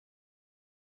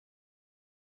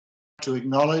to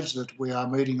acknowledge that we are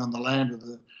meeting on the land of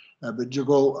the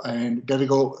Bidjigal and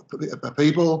Gadigal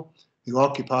people who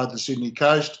occupied the Sydney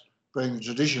coast, being the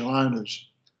traditional owners.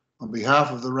 On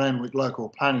behalf of the Randwick Local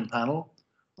Planning Panel,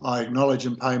 I acknowledge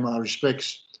and pay my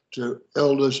respects to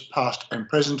elders past and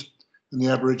present and the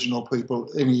Aboriginal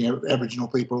people, any Aboriginal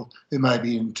people who may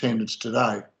be in attendance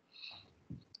today.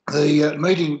 The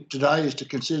meeting today is to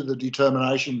consider the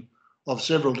determination of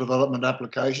several development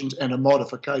applications and a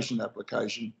modification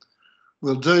application.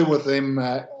 We'll deal with them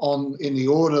in the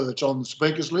order that's on the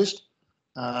speakers list.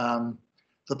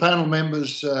 The panel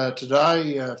members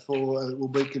today will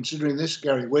be considering this.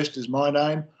 Gary West is my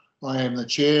name. I am the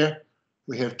chair.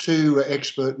 We have two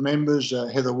expert members,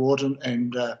 Heather Wharton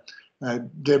and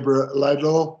Deborah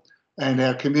Laidlaw, and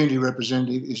our community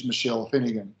representative is Michelle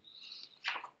Finnegan.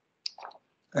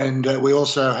 And we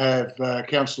also have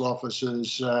council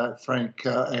officers Frank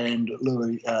and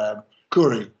Louis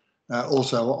Curry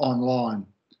also online.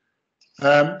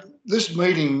 This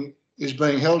meeting is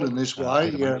being held in this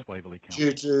way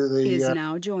due to the... is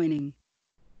now joining.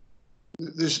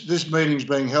 This meeting is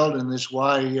being held in this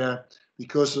way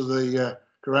because of the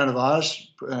coronavirus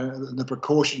and the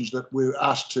precautions that we're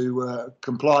asked to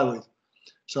comply with.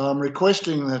 So I'm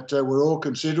requesting that we're all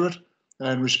considerate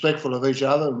and respectful of each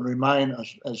other and remain,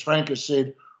 as Frank has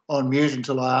said, on mute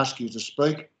until I ask you to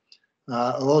speak.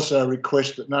 I also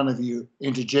request that none of you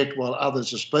interject while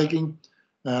others are speaking,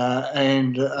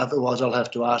 and otherwise I'll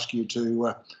have to ask you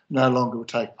to no longer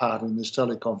take part in this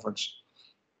teleconference.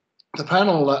 The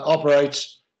panel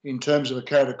operates in terms of a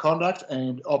code of conduct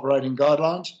and operating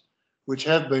guidelines, which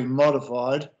have been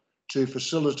modified to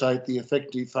facilitate the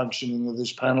effective functioning of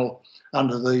this panel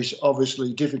under these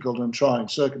obviously difficult and trying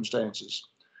circumstances.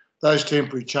 Those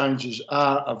temporary changes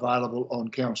are available on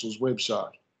Council's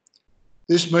website.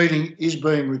 This meeting is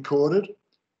being recorded,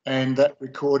 and that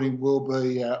recording will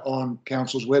be on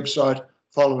Council's website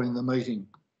following the meeting.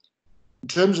 In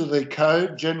terms of the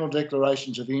code, general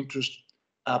declarations of interest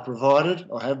are provided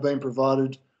or have been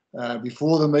provided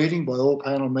before the meeting by all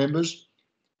panel members,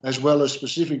 as well as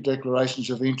specific declarations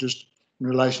of interest in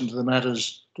relation to the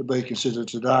matters to be considered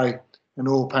today, and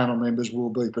all panel members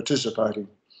will be participating.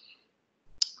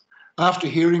 After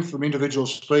hearing from individual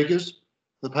speakers,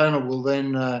 the panel will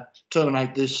then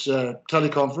terminate this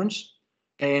teleconference,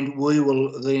 and we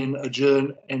will then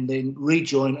adjourn and then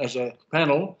rejoin as a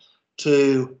panel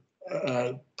to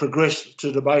progress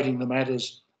to debating the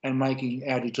matters and making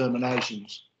our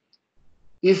determinations.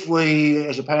 If we,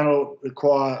 as a panel,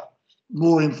 require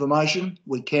more information,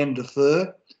 we can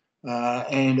defer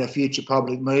and a future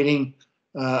public meeting,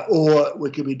 or we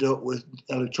could be dealt with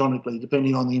electronically,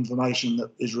 depending on the information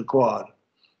that is required.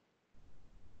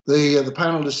 The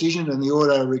panel decision and the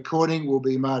audio recording will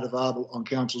be made available on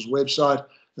Council's website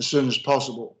as soon as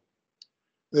possible.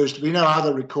 There is to be no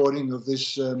other recording of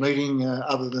this meeting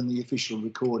other than the official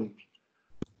recording.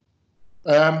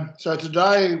 So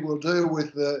today we'll deal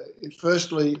with,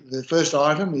 firstly, the first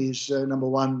item is number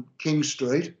 1, King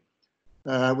Street.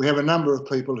 We have a number of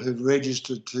people who've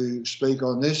registered to speak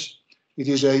on this. It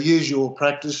is our usual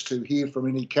practice to hear from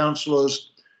any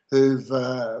councillors who've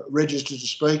registered to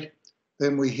speak.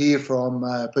 Then we hear from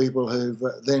people who've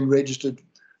then registered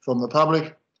from the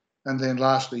public. And then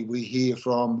lastly, we hear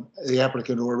from the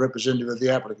applicant or a representative of the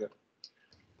applicant.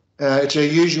 It's our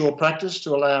usual practice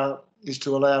to allow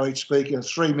each speaker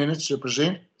 3 minutes to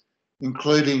present,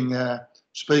 including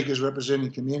speakers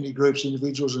representing community groups,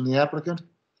 individuals and the applicant.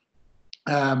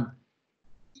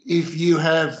 If you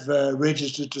have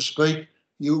registered to speak,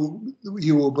 you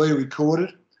will be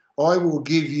recorded. I will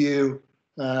give you,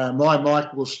 my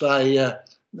mic will stay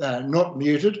not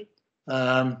muted.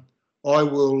 I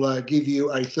will give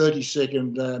you a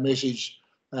 30-second message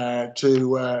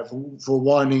for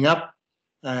winding up.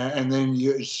 And then,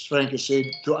 as Frank has said,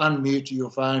 to unmute your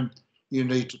phone, you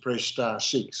need to press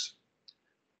 *6.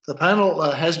 The panel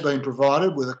has been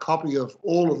provided with a copy of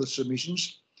all of the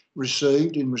submissions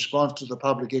received in response to the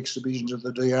public exhibitions of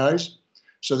the DAs.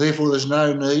 So therefore, there's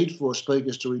no need for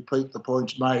speakers to repeat the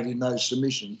points made in those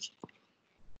submissions.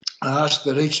 I ask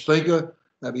that each speaker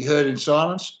be heard in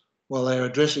silence while they are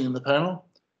addressing the panel,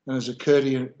 and as a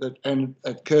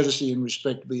courtesy and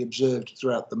respect be observed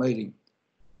throughout the meeting.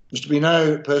 There's to be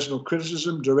no personal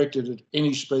criticism directed at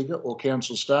any speaker or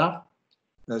council staff,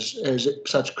 as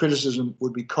such criticism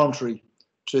would be contrary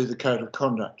to the code of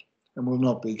conduct and will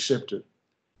not be accepted.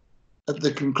 At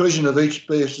the conclusion of each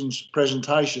person's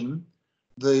presentation,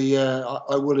 I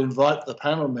will invite the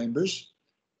panel members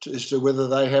as to whether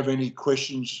they have any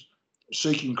questions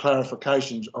seeking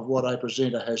clarifications of what a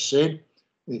presenter has said.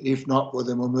 If not, well,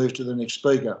 then we'll move to the next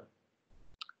speaker.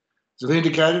 As I've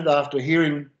indicated, after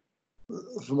hearing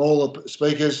from all the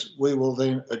speakers, we will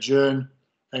then adjourn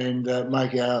and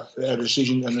make our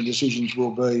decision, and the decisions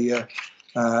will be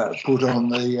put on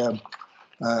the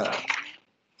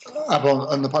up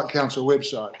on the council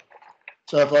website.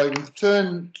 So if I can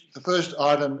turn, the first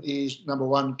item is number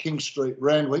 1, King Street,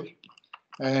 Randwick,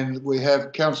 and we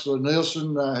have Councillor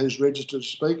Nielsen who's registered to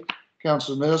speak.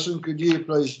 Councillor Nielsen, could you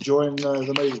please join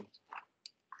the meeting?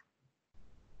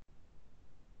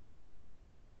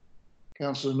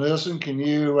 Councillor Nielsen, can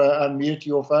you unmute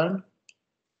your phone?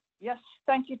 Yes,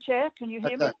 thank you, Chair. Can you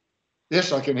hear me?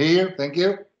 Yes, I can hear you. Thank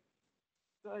you.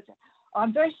 Good.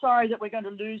 I'm very sorry that we're going to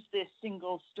lose this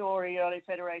single-storey Early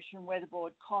Federation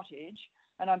weatherboard cottage,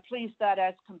 and I'm pleased that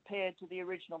as compared to the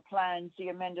original plans, the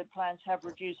amended plans have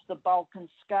reduced the bulk and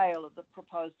scale of the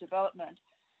proposed development.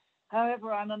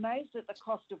 However, I'm amazed at the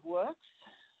cost of works,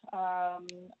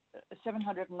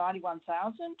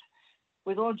 $791,000.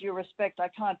 With all due respect, I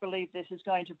can't believe this is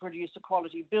going to produce a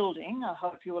quality building. I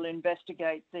hope you will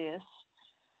investigate this.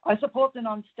 I support the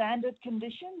non-standard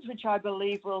conditions, which I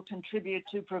believe will contribute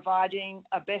to providing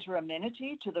a better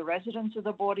amenity to the residents of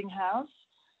the boarding house.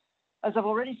 As I've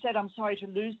already said, I'm sorry to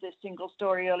lose this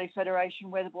single-storey Early Federation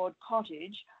weatherboard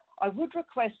cottage. I would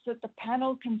request that the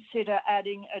panel consider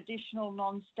adding additional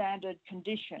non-standard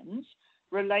conditions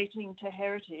relating to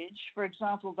heritage. For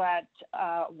example, that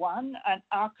 1, an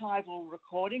archival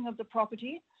recording of the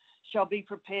property shall be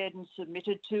prepared and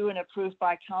submitted to and approved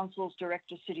by Council's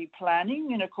Director City Planning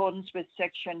in accordance with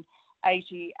Section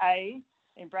 80A,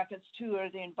 in brackets 2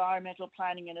 of the Environmental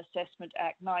Planning and Assessment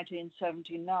Act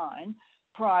 1979,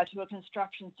 prior to a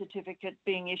construction certificate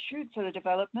being issued for the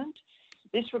development.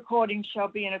 This recording shall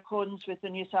be in accordance with the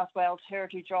New South Wales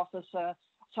Heritage Office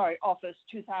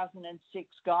 2006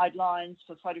 guidelines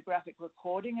for photographic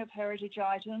recording of heritage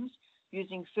items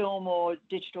using film or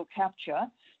digital capture.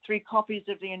 3 copies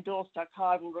of the endorsed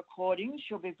archival recording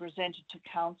shall be presented to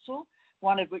Council,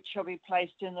 one of which shall be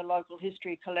placed in the local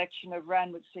history collection of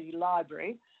Randwick City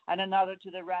Library and another to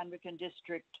the Randwick and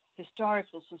District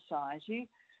Historical Society.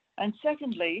 And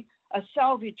secondly, a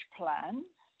salvage plan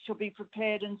shall be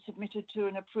prepared and submitted to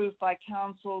and approved by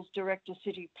Council's Director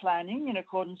City Planning in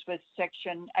accordance with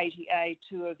Section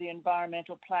 80A(2) of the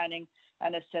Environmental Planning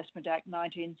and Assessment Act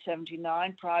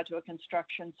 1979 prior to a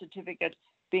construction certificate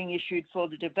being issued for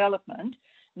the development.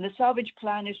 And the salvage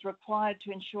plan is required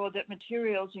to ensure that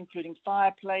materials including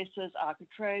fireplaces,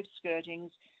 architraves,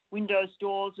 skirtings, windows,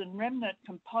 doors and remnant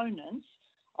components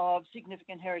of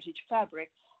significant heritage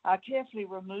fabric are carefully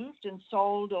removed and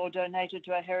sold or donated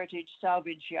to a heritage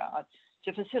salvage yard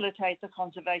to facilitate the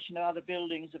conservation of other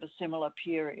buildings of a similar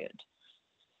period.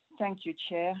 Thank you,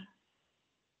 Chair.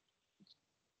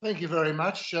 Thank you very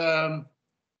much. Can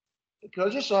I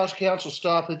just ask Council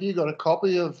staff, have you got a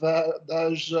copy of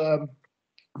those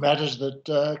matters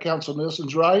that Councillor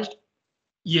Nielsen's raised?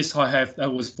 Yes, I have.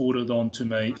 That was forwarded on to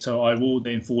me, so I will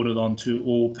then forward it on to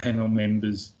all panel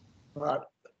members. Right.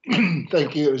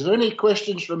 Thank you. Is there any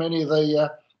questions from any of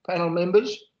the panel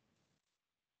members?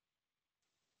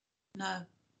 No.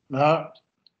 No.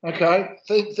 Okay.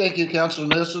 Thank you, Councillor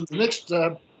Nielsen. The next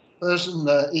person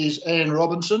is Anne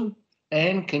Robinson.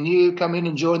 Anne, can you come in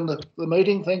and join the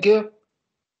meeting? Thank you.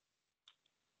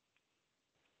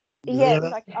 Yes,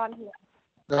 I'm here.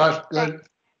 Right, good. Thanks.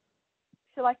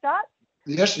 Shall I start?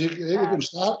 Yes, you can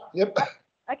start. Yep.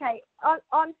 Okay,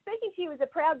 I'm speaking to you as a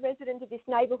proud resident of this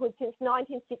neighbourhood since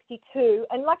 1962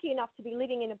 and lucky enough to be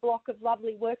living in a block of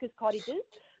lovely workers' cottages.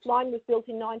 Mine was built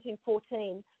in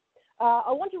 1914.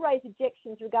 I want to raise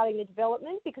objections regarding the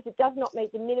development because it does not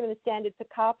meet the minimum standard for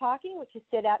car parking, which is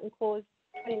set out in clause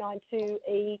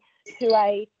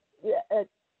 29(2)(e)(2)(a),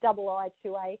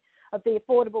 II(2)(a) of the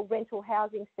affordable rental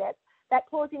housing set. That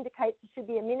clause indicates there should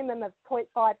be a minimum of 0.5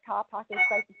 car parking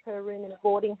spaces per room in a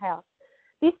boarding house.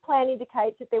 This plan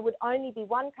indicates that there would only be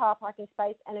 1 car parking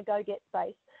space and a go-get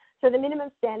space. So the minimum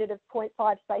standard of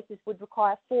 0.5 spaces would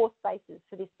require 4 spaces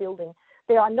for this building.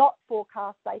 There are not 4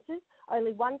 car spaces,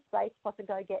 only 1 space plus a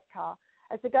go-get car.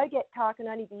 As the go-get car can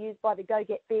only be used by the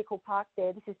go-get vehicle parked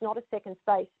there, this is not a second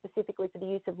space specifically for the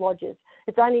use of lodgers.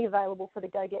 It's only available for the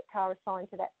go-get car assigned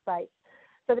to that space.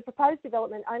 So the proposed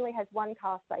development only has 1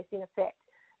 car space in effect.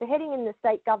 The heading in the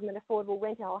state government affordable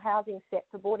rental housing set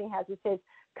for boarding houses says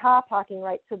car parking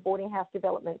rates for boarding house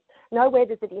developments. Nowhere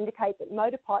does it indicate that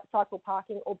motorcycle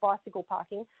parking or bicycle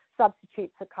parking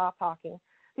substitutes for car parking.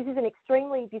 This is an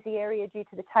extremely busy area due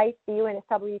to the TAFE, the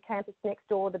UNSW campus next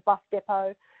door, the bus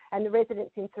depot, and the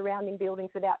residents in surrounding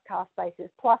buildings without car spaces,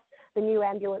 plus the new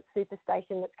ambulance super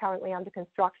station that's currently under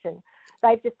construction.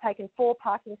 They've just taken 4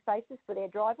 parking spaces for their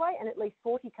driveway and at least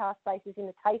 40 car spaces in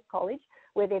the TAFE college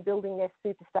where they're building their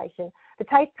super station. The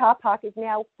TAFE car park is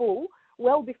now full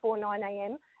well before 9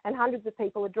 a.m, and hundreds of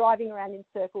people are driving around in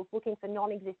circles looking for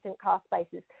non-existent car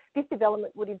spaces. This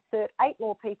development would insert 8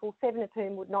 more people, 7 of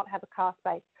whom would not have a car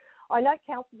space. I note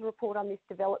Council's report on this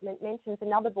development mentions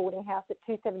another boarding house at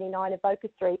 279 Avoca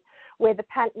Street, where the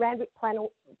Randwick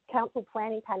Council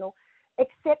Planning Panel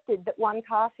accepted that 1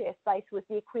 car share space was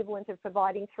the equivalent of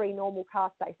providing 3 normal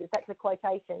car spaces. That's a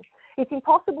quotation. It's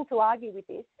impossible to argue with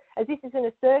this, as this is an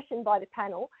assertion by the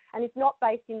panel and is not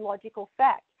based in logic or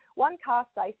fact. 1 car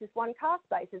space is 1 car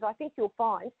space, as I think you'll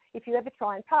find if you ever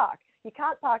try and park. You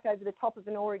can't park over the top of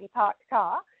an already parked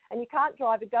car, and you can't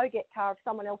drive a go-get car if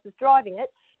someone else is driving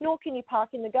it, nor can you park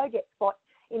in the go-get spot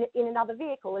in another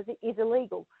vehicle, as it is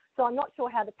illegal. So I'm not sure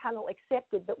how the panel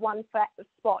accepted that 1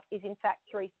 spot is in fact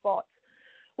 3 spots.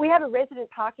 We have a resident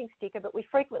parking sticker, but we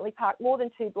frequently park more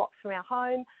than 2 blocks from our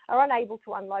home, are unable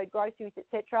to unload groceries,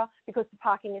 etc., because the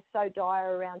parking is so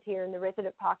dire around here and the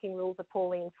resident parking rules are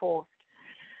poorly enforced.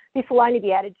 This will only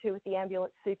be added to with the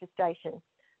ambulance superstation.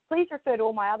 Please refer to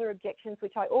all my other objections,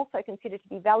 which I also consider to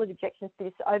be valid objections to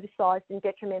this oversized and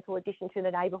detrimental addition to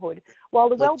the neighbourhood. While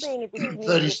the well-being of this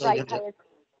community of ratepayers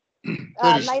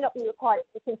may not be required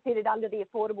to be considered under the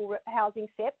affordable housing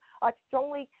SEP, I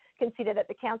strongly consider that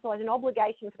the council has an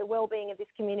obligation for the well-being of this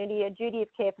community, a duty of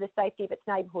care for the safety of its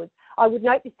neighbourhoods. I would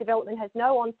note this development has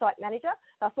no on-site manager,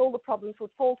 thus all the problems would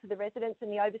fall to the residents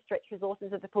and the overstretched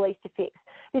resources of the police to fix.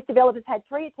 This developer's had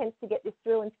 3 attempts to get this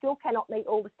through and still cannot meet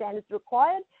all the standards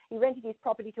required. He rented his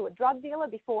property to a drug dealer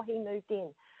before he moved in.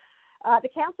 The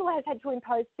council has had to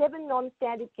impose 7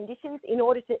 non-standard conditions in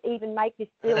order to even make this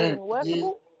building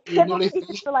workable. Several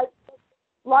conditions relate to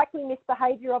likely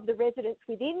misbehaviour of the residents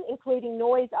within, including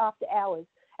noise after hours.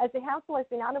 As the council has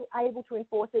been unable to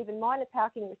enforce even minor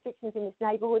parking restrictions in this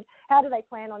neighbourhood, how do they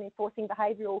plan on enforcing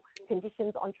behavioural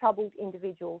conditions on troubled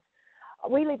individuals?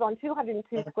 We live on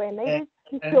 202 square metres.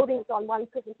 This building is on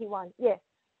 171. Yes.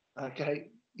 Okay,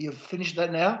 you've finished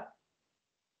that now?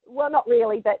 Well, not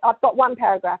really, but I've got 1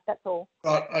 paragraph, that's all.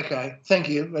 Right, okay, thank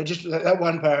you. Just that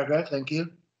 1 paragraph, thank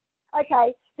you.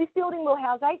 Okay, this building will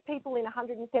house 8 people in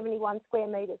 171 square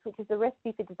metres, which is a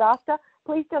recipe for disaster.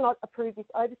 Please do not approve this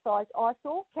oversized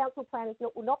eyesore. Council planners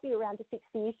will not be around to fix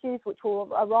the issues which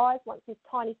will arise once this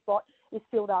tiny spot is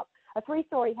filled up. A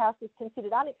 3-storey house is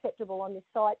considered unacceptable on this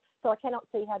site, so I cannot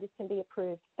see how this can be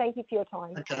approved. Thank you for your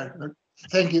time. Okay,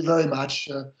 thank you very much.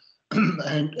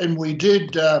 And we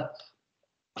did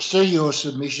see your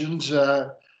submissions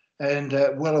and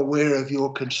well aware of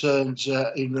your concerns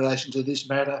in relation to this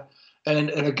matter.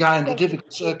 And again, the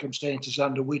difficult circumstances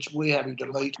under which we're having to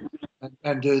meet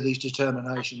and do these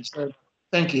determinations. So,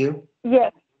 thank you.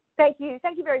 Yes, thank you.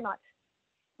 Thank you very much.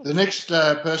 The next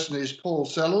person is Paul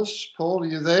Sellers. Paul, are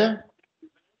you there?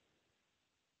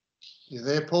 You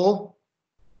there, Paul?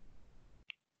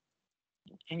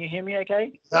 Can you hear me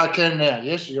okay? I can now.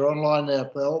 Yes, you're online now,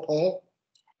 Paul.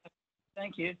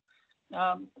 Thank you.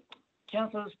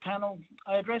 Councillors panel,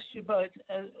 I address you both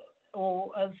as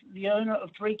the owner of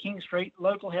 3 King Street,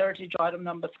 local heritage item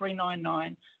number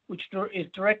 399, which is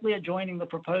directly adjoining the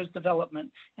proposed development,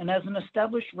 and as an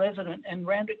established resident and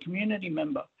Randwick community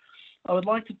member. I would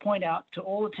like to point out to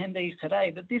all attendees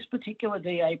today that this particular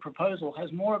DA proposal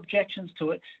has more objections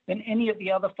to it than any of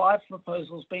the other 5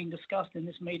 proposals being discussed in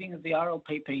this meeting of the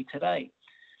RLPP today.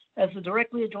 As the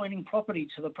directly adjoining property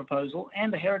to the proposal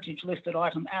and a heritage listed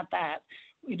item at that,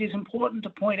 it is important to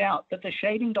point out that the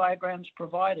shading diagrams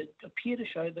provided appear to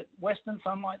show that western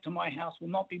sunlight to my house will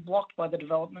not be blocked by the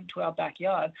development to our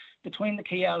backyard between the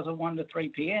key hours of 1 to 3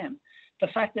 p.m. The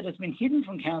fact that it's been hidden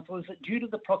from council is that due to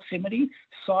the proximity,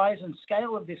 size and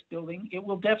scale of this building, it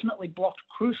will definitely block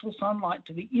crucial sunlight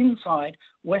to the inside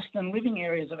western living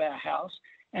areas of our house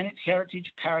and its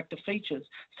heritage character features,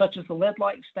 such as the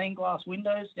lead-like stained glass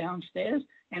windows downstairs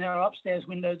and our upstairs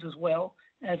windows as well,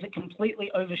 as it completely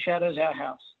overshadows our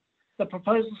house. The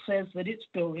proposal says that its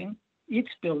building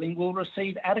will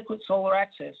receive adequate solar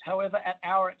access, however, at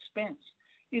our expense.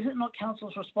 Is it not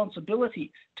council's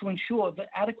responsibility to ensure that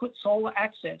adequate solar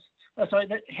access,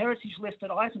 that heritage listed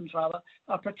items rather,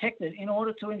 are protected in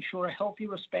order to ensure a healthy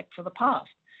respect for the past?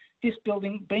 This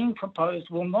building being proposed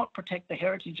will not protect the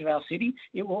heritage of our city.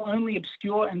 It will only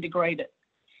obscure and degrade it.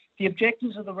 The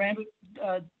objectives of the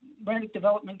Randwick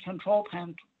Development Control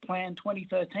Plan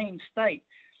 2013 state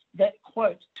that,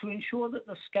 quote, to ensure that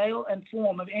the scale and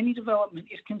form of any development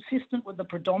is consistent with the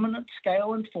predominant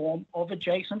scale and form of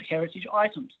adjacent heritage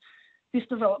items. This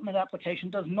development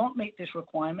application does not meet this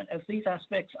requirement, as these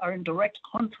aspects are in direct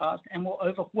contrast and will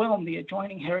overwhelm the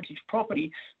adjoining heritage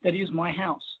property that is my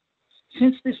house.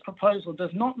 Since this proposal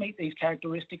does not meet these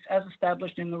characteristics as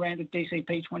established in the Randwick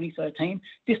DCP 2013,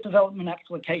 this development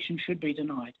application should be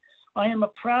denied. I am a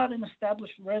proud and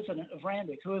established resident of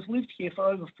Randwick who has lived here for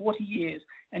over 40 years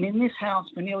and in this house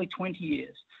for nearly 20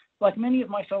 years. Like many of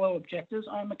my fellow objectors,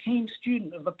 I am a keen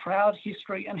student of the proud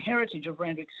history and heritage of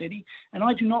Randwick City, and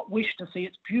I do not wish to see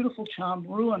its beautiful charm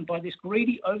ruined by this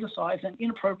greedy, oversized and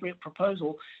inappropriate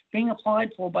proposal being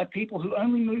applied for by people who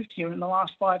only moved here in the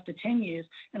last 5 to 10 years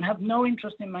and have no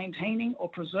interest in maintaining or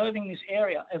preserving this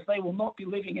area, as they will not be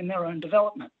living in their own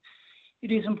development.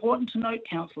 It is important to note,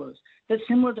 councillors, that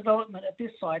similar development at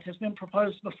this site has been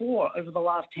proposed before over the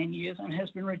last 10 years and has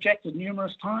been rejected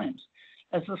numerous times.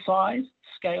 As the size,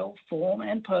 scale, form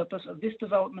and purpose of this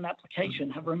development application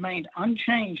have remained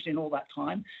unchanged in all that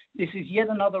time, this is yet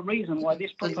another reason why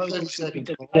this proposal should be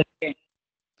decided again.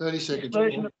 30 seconds. This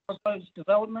version of the proposed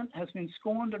development has been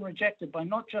scorned and rejected by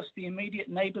not just the immediate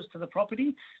neighbours to the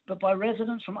property, but by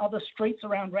residents from other streets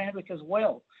around Randwick as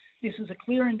well. This is a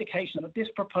clear indication that this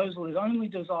proposal is only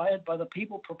desired by the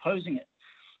people proposing it.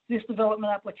 This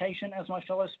development application, as my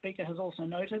fellow speaker has also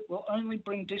noted, will only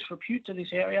bring disrepute to this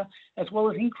area, as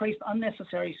well as increased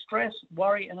unnecessary stress,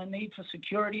 worry, and a need for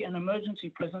security and emergency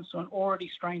presence to an already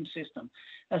strained system.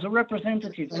 As a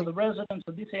representative for the residents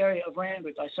of this area of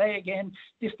Randwick, I say again,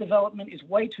 this development is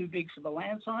way too big for the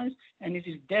land size, and it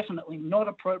is definitely not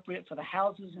appropriate for the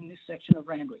houses in this section of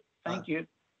Randwick. Thank you.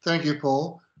 Thank you,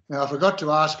 Paul. Now, I forgot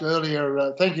to ask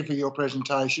earlier, thank you for your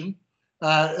presentation.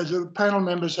 Do the panel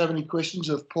members have any questions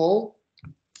of Paul?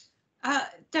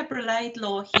 Deborah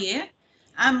Laidlaw here.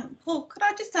 Paul, could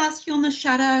I just ask you on the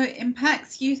shadow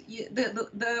impacts?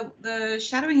 The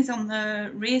shadowing is on the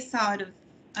rear side of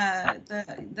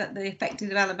the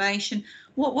affected elevation.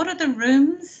 What are the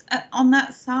rooms on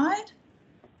that side?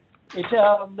 It's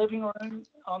our living room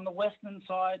on the western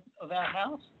side of our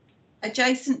house,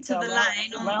 adjacent to the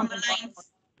lane. On the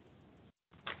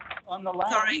lane.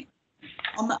 Sorry.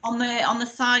 On the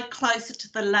side closer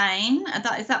to the lane,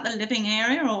 is that the living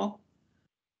area or?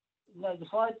 No, the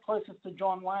side closest to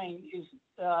John Lane is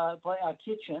by our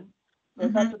kitchen.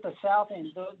 That's at the south end.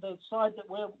 The side that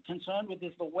we're concerned with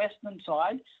is the western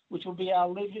side, which will be our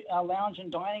lounge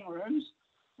and dining rooms,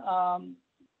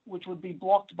 which would be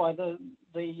blocked by the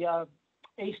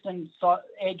eastern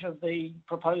edge of the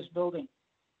proposed building.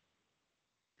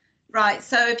 Right,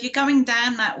 so if you're going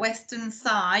down that western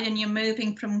side and you're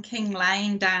moving from King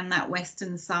Lane down that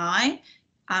western side,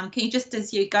 can you just,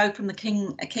 as you go from the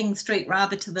King Street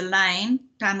rather to the lane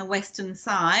down the western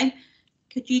side,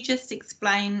 could you just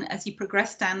explain as you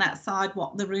progress down that side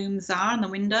what the rooms are and the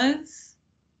windows?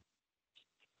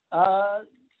 From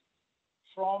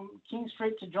King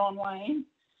Street to John Lane,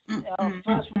 our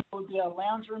first one would be our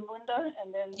lounge room window,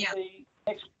 and then the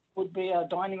next would be our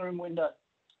dining room window.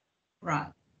 Right.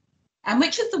 And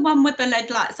which is the one with the LED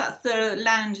lights? That's the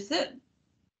lounge, is it?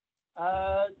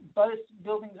 Both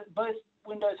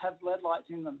windows have LED lights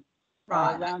in them.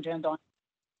 Right. Lounge and dining.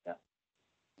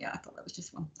 Yeah, I thought that was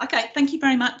just one. Okay, thank you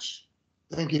very much.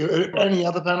 Thank you. Any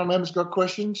other panel members got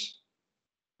questions?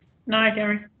 No,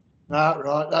 Gary. No,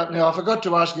 right. Now, I forgot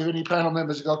to ask if any panel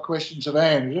members have got questions of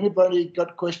Anne. Has anybody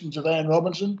got questions of Anne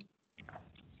Robinson?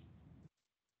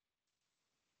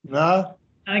 No?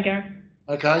 No, Gary.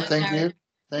 Okay, thank you.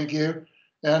 Thank you.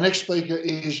 Our next speaker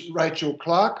is Rachel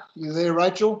Clark. You there,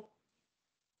 Rachel?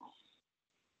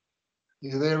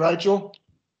 You there, Rachel?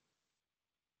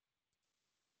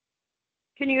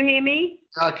 Can you hear me?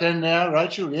 I can now,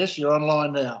 Rachel. Yes, you're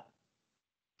online now.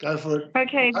 Go for it.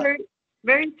 Okay,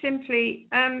 very simply,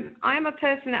 I'm a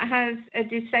person that has a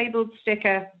disabled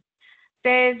sticker.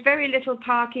 There's very little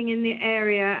parking in the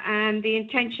area, and the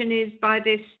intention is by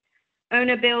this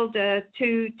owner builder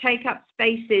to take up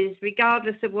spaces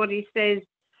regardless of what he says.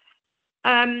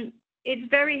 It's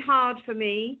very hard for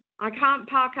me. I can't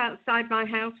park outside my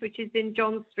house, which is in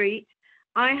John Street.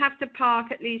 I have to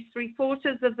park at least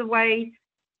 3/4 of the way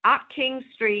up King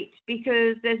Street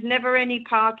because there's never any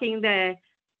parking there.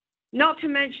 Not to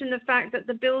mention the fact that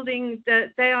the building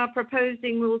that they are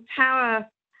proposing will tower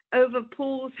over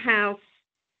Paul's house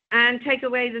and take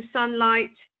away the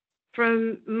sunlight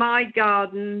from my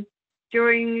garden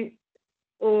during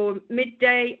or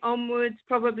midday onwards,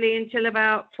 probably until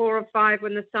about 4 or 5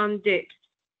 when the sun dips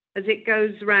as it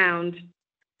goes round.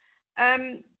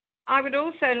 I would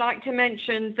also like to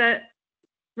mention that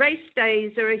race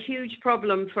days are a huge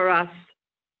problem for us.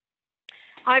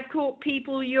 I've caught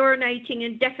people urinating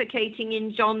and defecating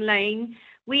in John Lane.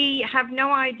 We have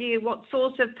no idea what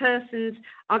sort of persons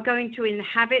are going to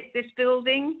inhabit this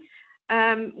building.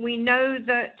 We know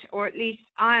that, or at least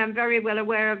I am very well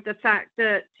aware of the fact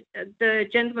that the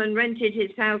gentleman rented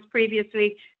his house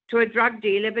previously to a drug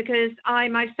dealer, because I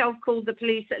myself called the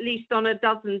police at least on a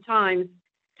dozen times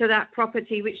to that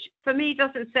property, which for me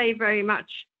doesn't say very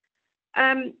much.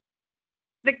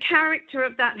 the character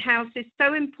of that house is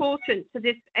so important to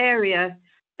this area.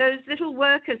 Those little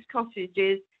workers'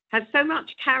 cottages have so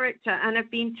much character and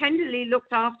have been tenderly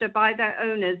looked after by their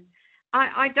owners.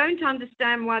 I don't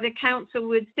understand why the council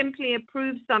would simply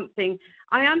approve something.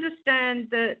 I understand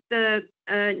that the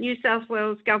New South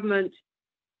Wales government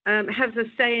has a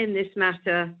say in this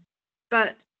matter,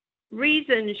 but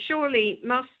reason surely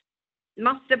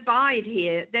must abide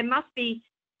here. There must be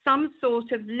some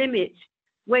sort of limit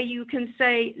where you can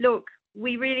say, look,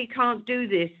 we really can't do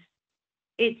this.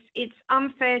 It's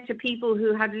unfair to people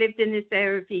who have lived in this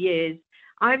area for years.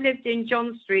 I've lived in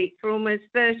John Street for almost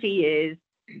 30 years.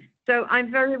 So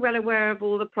I'm very well aware of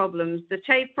all the problems, the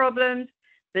tape problems,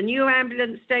 the new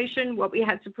ambulance station, what we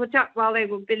had to put up while they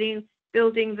were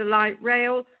building the light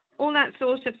rail, all that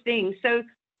sort of thing. So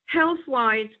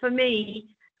health-wise for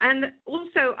me, and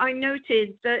also I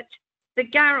noted that the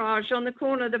garage on the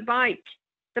corner of the bike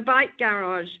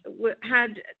garage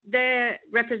had their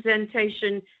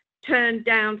representation turned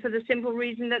down for the simple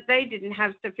reason that they didn't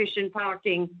have sufficient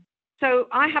parking. So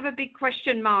I have a big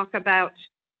question mark about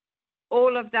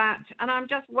all of that, and I'm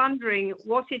just wondering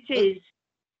what it is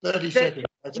 30 seconds.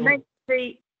 That's all. That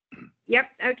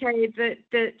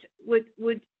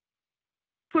would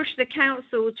push the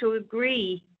council to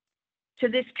agree to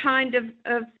this kind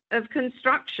of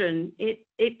construction.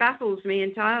 It baffles me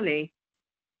entirely.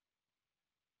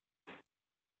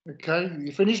 Okay,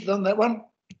 you finished on that one?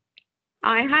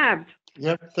 I have.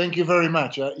 Yep, thank you very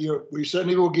much. We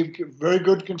certainly will give very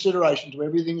good consideration to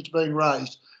everything that's being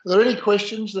raised. Are there any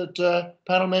questions that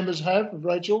panel members have of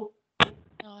Rachel?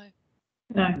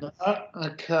 No.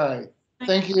 Okay,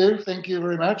 thank you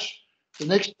very much. The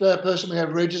next person we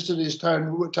have registered is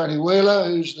Tony Wheeler,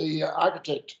 who's the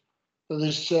architect for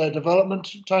this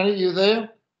development. Tony, you there?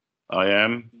 I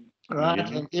am. All right,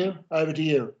 thank you. Over to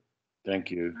you. Thank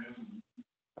you.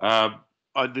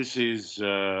 This is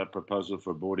a proposal for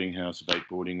a boarding house of 8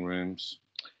 boarding rooms.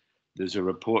 There's a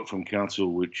report from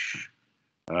council which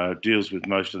deals with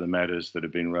most of the matters that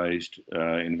have been raised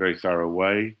in a very thorough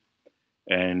way,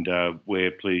 and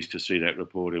we're pleased to see that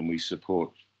report and we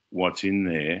support what's in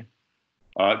there.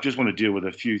 I just want to deal with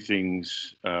a few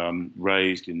things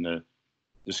raised in the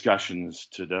discussions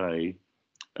today.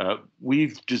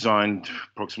 We've designed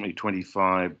approximately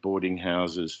 25 boarding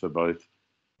houses for both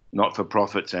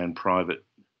not-for-profits and private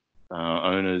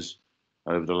owners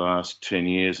over the last 10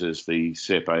 years as the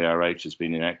CEP ARH has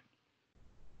been enacted.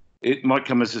 It might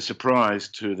come as a surprise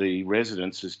to the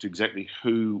residents as to exactly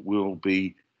who will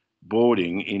be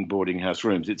boarding in boarding house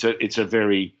rooms. It's a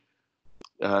very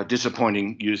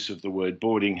disappointing use of the word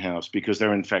boarding house, because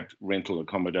they're in fact rental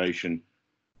accommodation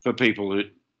for people that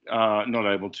are not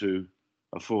able to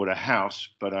afford a house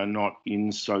but are not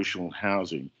in social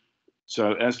housing.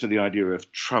 So as to the idea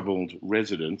of troubled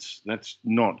residents, that's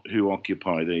not who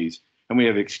occupy these, and we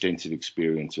have extensive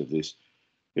experience of this.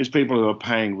 There's people who are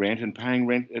paying rent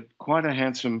at quite a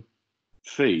handsome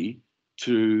fee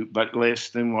but less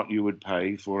than what you would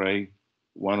pay for a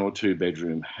 1 or 2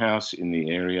 bedroom house in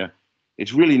the area.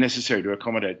 It's really necessary to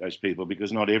accommodate those people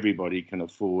because not everybody can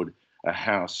afford a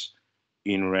house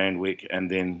in Randwick and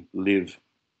then live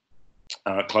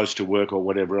close to work or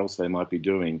whatever else they might be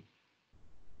doing.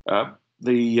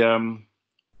 The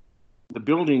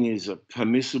building is a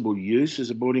permissible use as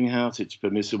a boarding house. It's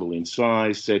permissible in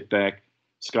size, setback,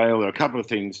 scale. There are a couple of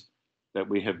things that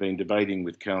we have been debating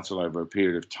with council over a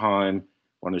period of time.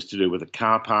 One is to do with the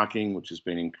car parking, which has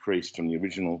been increased from the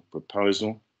original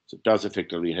proposal. So it does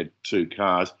effectively have 2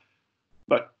 cars.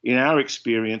 But in our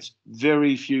experience,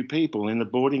 very few people in the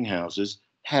boarding houses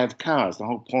have cars. The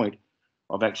whole point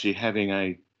of actually having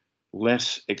a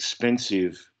less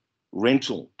expensive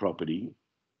rental property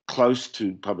close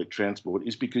to public transport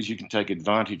is because you can take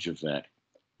advantage of that.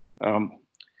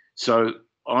 So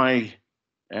I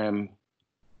am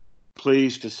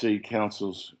pleased to see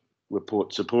council's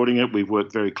report supporting it. We've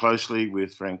worked very closely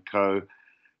with Frank Coe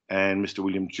and Mr.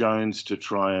 William Jones to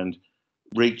try and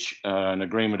reach an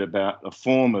agreement about the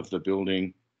form of the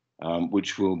building,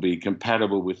 which will be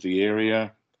compatible with the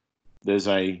area. There's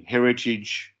a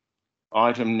heritage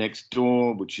item next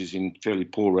door, which is in fairly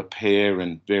poor repair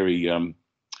and very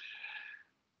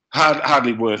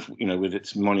hardly worth, with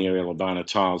its Monier Urbana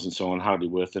tiles and so on, hardly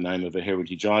worth the name of a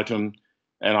heritage item.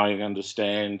 And I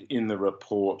understand in the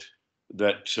report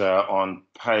that on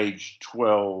page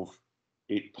 12,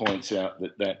 it points out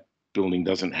that that building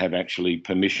doesn't have actually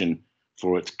permission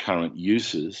for its current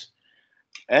uses.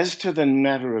 As to the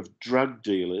matter of drug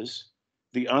dealers,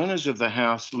 the owners of the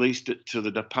house leased it to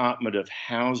the Department of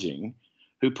Housing,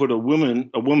 who put a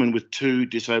woman with 2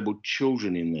 disabled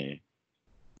children in there.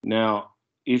 Now,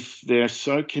 if they're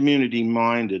so community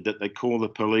minded that they call the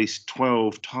police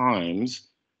 12 times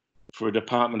for a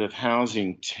Department of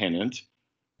Housing tenant,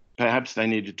 perhaps they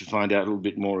needed to find out a little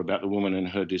bit more about the woman and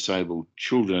her disabled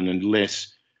children and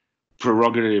less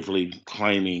prerogatively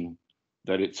claiming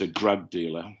that it's a drug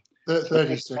dealer.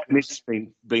 30 seconds. It's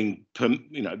been,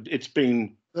 you know, it's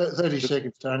been 30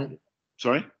 seconds, Tony.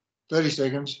 Sorry? 30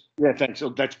 seconds. Yeah, thanks.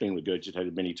 That's been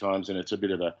regurgitated many times, and it's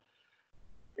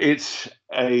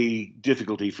a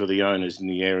difficulty for the owners in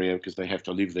the area because they have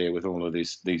to live there with all of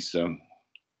these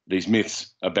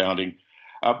myths abounding.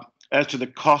 As to the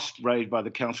cost raised by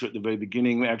the council at the very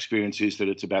beginning, our experience is that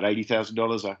it's about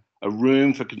 $80,000 a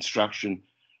room for construction,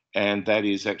 and that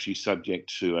is actually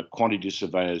subject to a quantity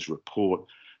surveyor's report.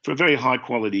 For a very high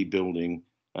quality building,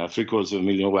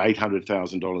 $750,000 or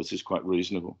 $800,000 is quite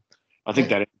reasonable. I think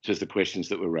that answers the questions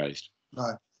that were raised.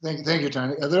 Right. Thank you,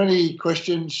 Tony. Are there any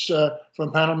questions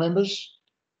from panel members?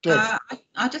 Deb?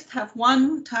 I just have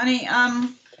one, Tony.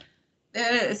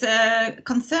 There's a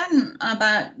concern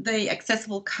about the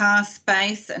accessible car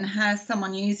space and how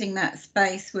someone using that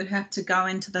space would have to go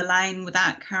into the lane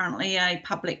without currently a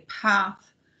public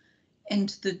path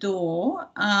into the door.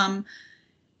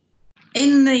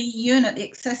 In the unit, the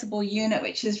accessible unit,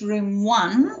 which is room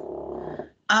 1,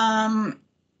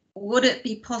 would it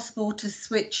be possible to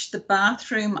switch the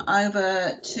bathroom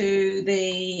over to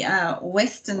the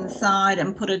western side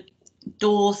and put a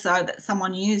door so that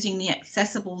someone using the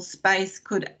accessible space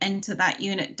could enter that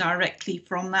unit directly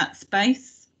from that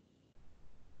space?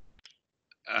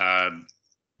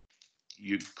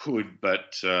 You could,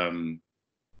 but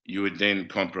you would then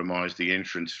compromise the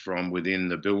entrance from within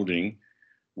the building.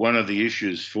 One of the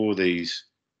issues for these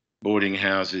boarding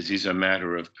houses is a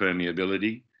matter of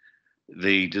permeability.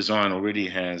 The design already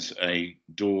has a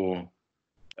door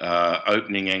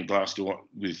opening and glass door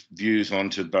with views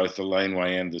onto both the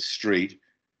laneway and the street,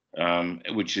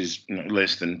 which is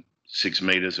less than 6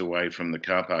 metres away from the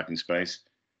car parking space.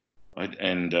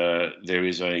 And there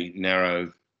is a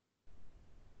narrow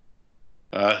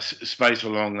space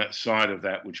along that side of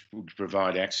that which would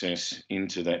provide access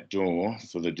into that door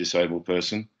for the disabled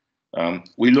person.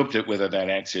 We looked at whether that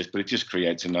access, but it just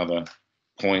creates another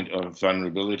point of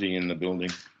vulnerability in the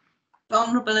building.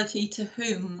 Vulnerability to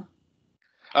whom?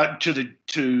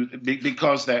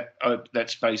 Because that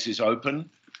space is open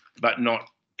but not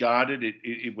guarded.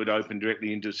 It would open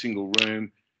directly into a single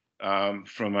room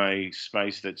from a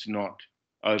space that's not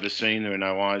overseen. There are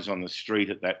no eyes on the street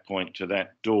at that point to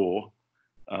that door.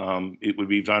 It would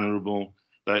be vulnerable.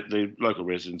 The local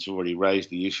residents already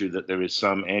raised the issue that there is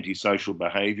some antisocial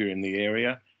behaviour in the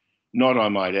area, not, I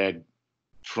might add,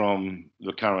 from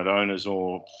the current owners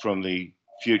or from the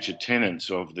future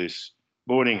tenants of this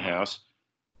boarding house,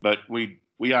 but we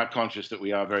are conscious that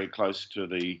we are very close to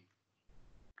the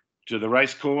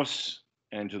race course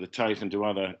and to the TAFE and to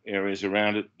other areas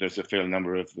around it. There's a fair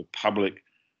number of the public,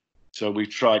 so we've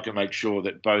tried to make sure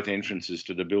that both entrances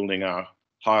to the building are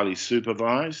highly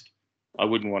supervised. I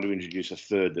wouldn't want to introduce a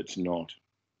third that's not.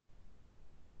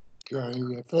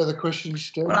 Okay, further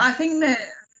questions, Deb? Well, I think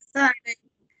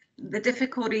the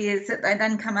difficulty is that they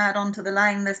then come out onto the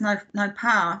lane. There's no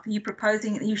path. Are you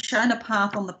proposing? You've shown a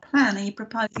path on the plan. Are you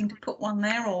proposing to put one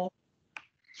there, or?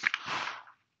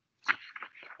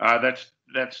 That's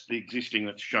the existing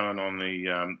that's shown on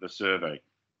the survey.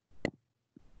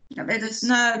 There's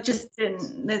no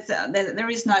there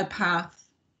is no path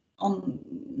on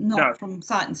from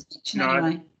site inspection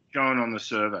anyway. Shown on the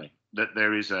survey that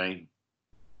there is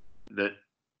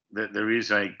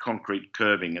a concrete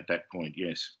curbing at that point.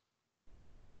 Yes.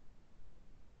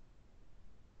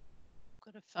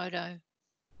 Got a photo.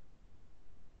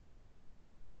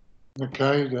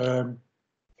 Okay,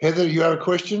 Heather, you have a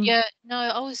question? Yeah, no,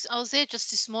 I was there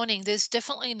just this morning. There's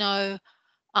definitely no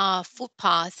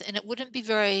footpath, and it wouldn't be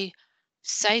very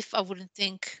safe, I wouldn't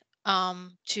think,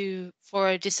 for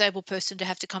a disabled person to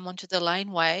have to come onto the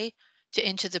laneway to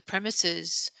enter the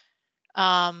premises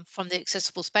from the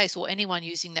accessible space, or anyone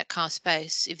using that car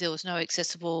space if there was no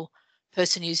accessible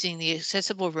person using the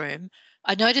accessible room.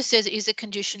 I noticed there is a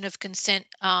condition of consent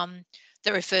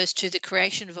that refers to the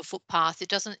creation of a footpath. It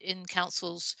doesn't, in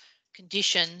council's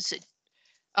conditions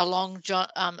along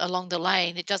the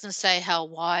lane, it doesn't say how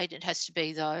wide it has to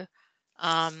be though.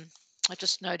 I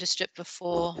just noticed it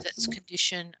before. That's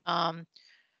condition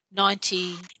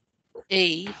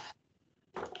 90E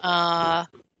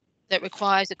that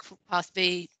requires a footpath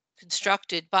be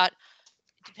constructed, but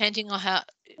depending on how,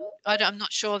 I'm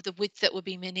not sure of the width that would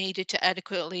be needed to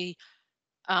adequately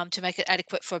to make it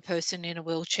adequate for a person in a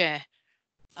wheelchair.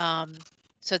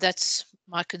 So that's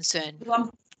my concern.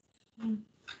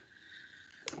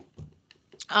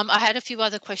 I had a few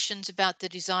other questions about the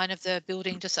design of the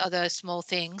building, just other small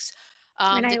things.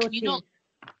 Renee The Ortiz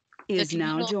is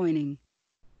now communal joining.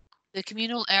 the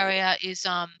communal area is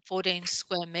 14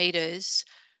 square meters,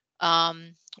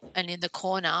 and in the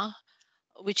corner,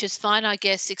 which is fine, I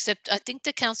guess, except I think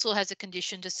the council has a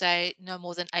condition to say no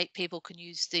more than 8 people can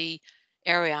use the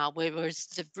area, whereas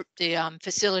the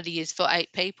facility is for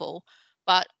 8 people.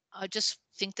 But I just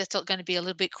think that's going to be a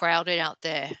little bit crowded out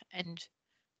there. And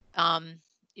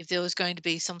if there was going to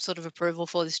be some sort of approval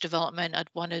for this development, I'd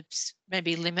want to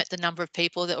maybe limit the number of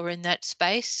people that were in that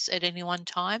space at any one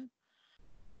time.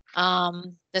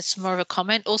 That's more of a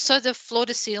comment. Also, the floor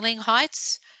to ceiling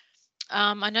heights.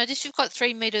 I noticed you've got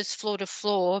 3 meters floor to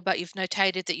floor, but you've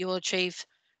notated that you'll achieve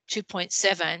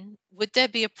 2.7. Would there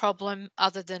be a problem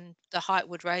other than the height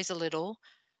would raise a little,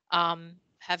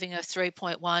 having a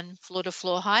 3.1 floor to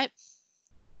floor height?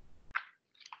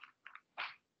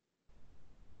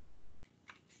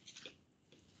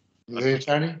 You there,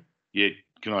 Tony? Yeah,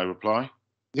 can I reply?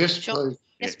 Yes, Sure. please.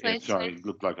 Yes, Yeah, please. sorry, it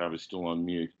looked like I was still on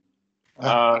mute.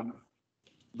 Ah.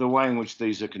 The way in which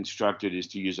these are constructed is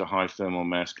to use a high thermal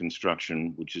mass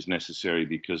construction, which is necessary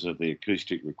because of the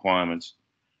acoustic requirements.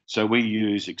 So we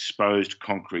use exposed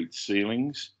concrete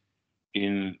ceilings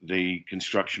in the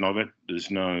construction of it.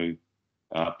 There's no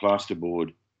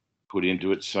plasterboard put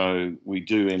into it. So we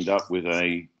do end up with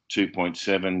a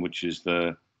 2.7, which is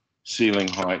the ceiling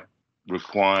height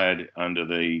required under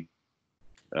the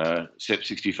SEP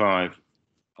 65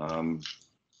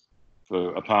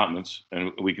 for apartments,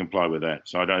 and we comply with that.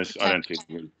 So I don't think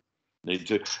we need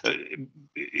to.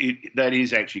 That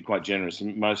is actually quite generous.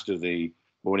 Most of the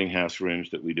boarding house rooms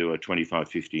that we do are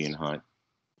 2550 in height,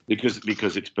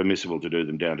 because it's permissible to do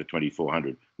them down to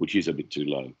 2400, which is a bit too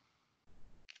low.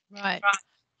 Right.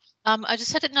 I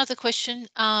just had another question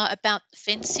about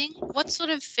fencing. What sort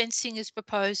of fencing is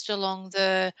proposed along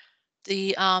the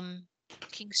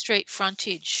King Street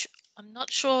frontage? I'm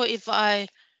not sure if I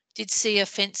did see a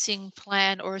fencing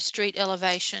plan or a street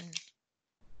elevation.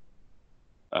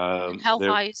 And how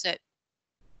high is it?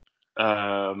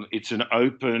 It's an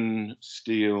open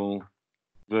steel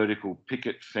vertical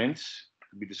picket fence,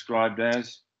 to be described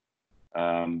as,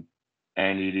 and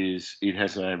it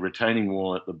has a retaining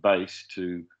wall at the base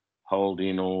to hold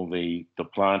in all the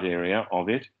plant area of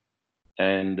it,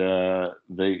 and the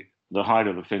height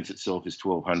of the fence itself is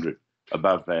 1200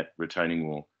 above that retaining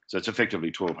wall, so it's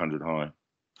effectively 1200 high.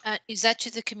 Is that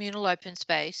to the communal open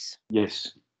space?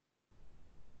 Yes.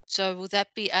 So will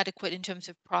that be adequate in terms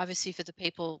of privacy for the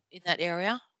people in that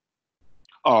area?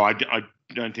 Oh, I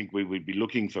don't think we would be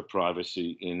looking for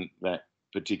privacy in that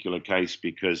particular case,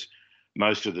 because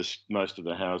most of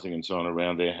the housing and so on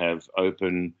around there have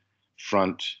open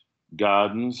front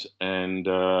gardens, and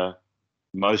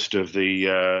most of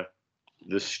the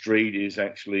street is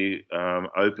actually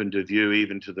open to view,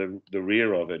 even to the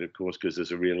rear of it, of course, because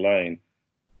there's a rear lane.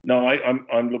 No,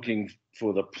 I'm looking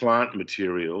for the plant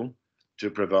material to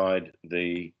provide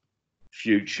the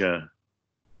future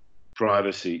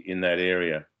privacy in that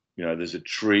area. You know, there's a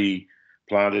tree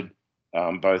planted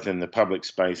both in the public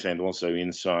space and also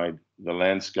inside the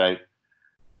landscape.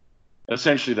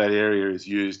 Essentially, that area is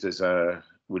used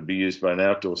would be used by an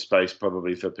outdoor space,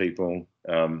 probably for people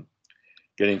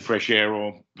getting fresh air,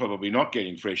 or probably not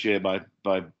getting fresh air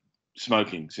by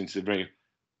smoking, since they're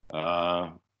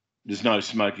there's no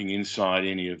smoking inside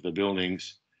any of the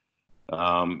buildings,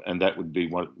 and that would be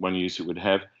one use it would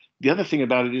have. The other thing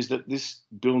about it is that this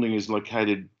building is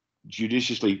located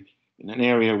judiciously in an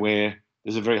area where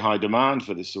there's a very high demand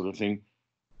for this sort of thing.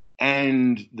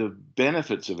 And the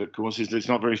benefits of it, of course, is that it's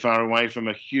not very far away from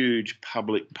a huge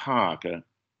public park,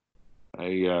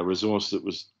 a resource that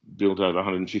was built over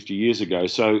 150 years ago.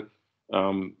 So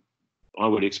I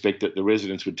would expect that the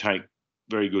residents would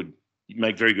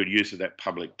make very good use of that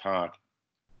public park.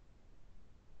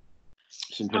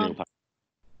 Centennial Park.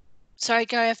 Sorry,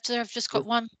 Gary, I've just got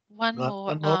one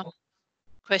more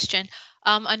question.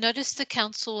 I noticed the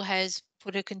council has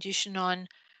put a condition on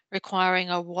requiring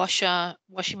a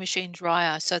washing machine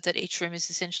dryer, so that each room is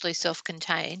essentially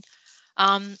self-contained.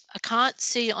 I can't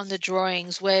see on the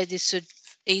drawings where this would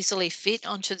easily fit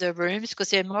onto the rooms, because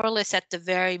they're more or less at the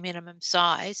very minimum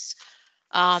size.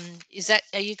 Are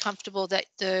you comfortable that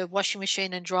the washing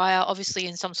machine and dryer, obviously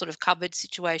in some sort of cupboard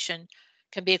situation,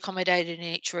 can be accommodated in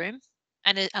each room,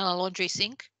 and a laundry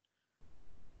sink?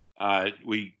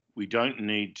 We don't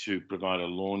need to provide a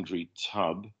laundry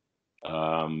tub.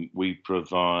 We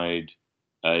provide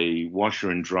a washer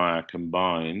and dryer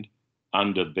combined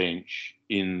under bench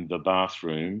in the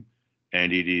bathroom,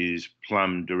 and it is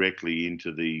plumbed directly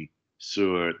into the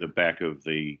sewer at the back of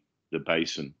the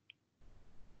basin.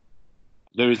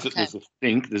 There's Okay. a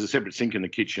sink. There's a separate sink in the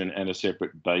kitchen and a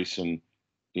separate basin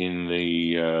in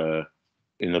the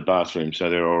bathroom. So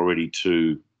there are already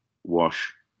 2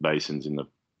 wash basins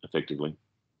effectively.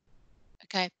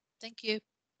 Okay, thank you.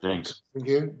 Thanks. Thank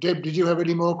you. Deb, did you have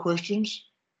any more questions?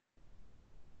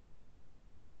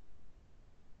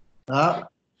 No?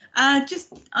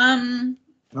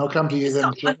 I'll come to you then,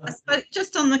 Michelle.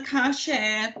 Just on the car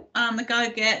share, the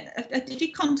GoGet, did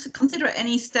you consider at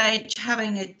any stage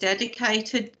having a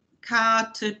dedicated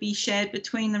car to be shared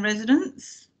between the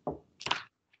residents?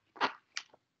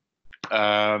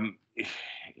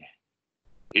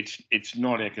 It's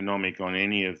not economic on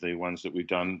any of the ones that we've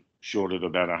done, short of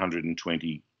about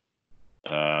 120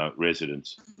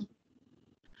 residents.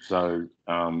 So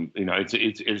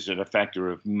it's at a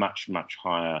factor of much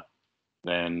higher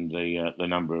than the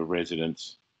number of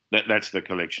residents. That's the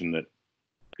collection that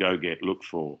GoGet look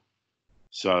for.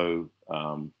 So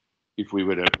if we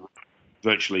were to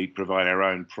virtually provide our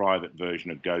own private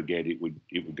version of GoGet, it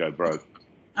would go broke.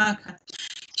 Okay.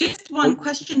 Just one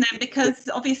question then, because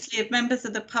obviously if members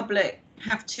of the public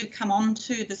have to come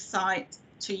onto the site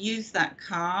to use that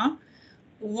car,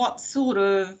 what sort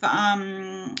of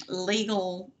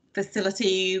legal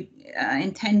facility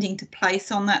intending to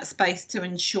place on that space to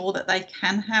ensure that they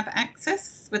can have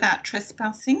access without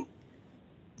trespassing?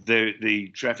 The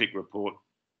traffic report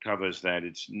covers that.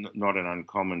 It's not an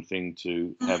uncommon thing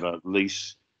to have a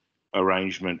lease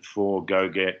arrangement for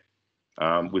GoGet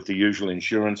with the usual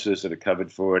insurances that are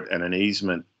covered for it, and an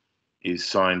easement is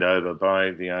signed over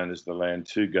by the owners of the land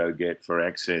to GoGet for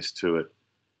access to it,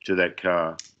 to that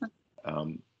car.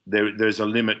 There's a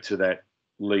limit to that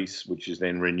lease, which is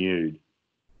then renewed.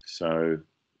 So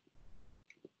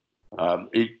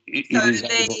GoGet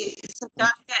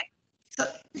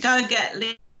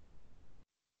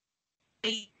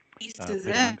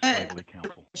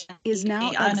is now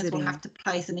the owners exiting. will have to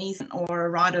place an easement or a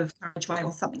right of carriageway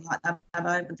or something like that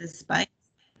over the space.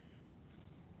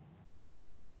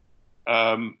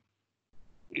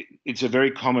 It's a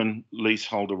very common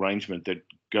leasehold arrangement that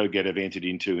GoGet have entered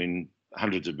into in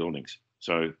hundreds of buildings.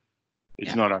 So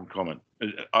it's not uncommon.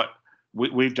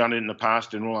 We've done it in the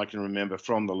past, and all I can remember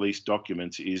from the lease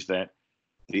documents is that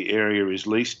the area is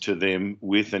leased to them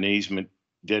with an easement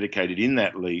dedicated in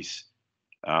that lease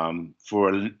for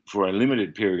a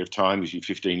limited period of time, usually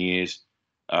 15 years,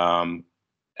 and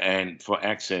for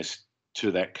access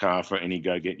to that car for any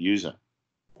GoGet user.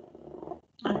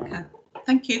 Okay,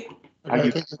 thank you.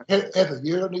 Okay, thank you. Heather,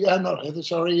 you're not Heather,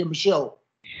 sorry, Michelle.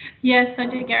 Yes, I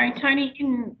do, Gary. Tony,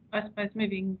 I suppose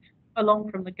moving along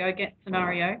from the GoGet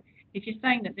scenario, if you're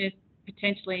saying that there's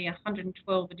potentially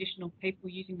 112 additional people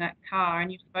using that car,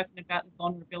 and you've spoken about the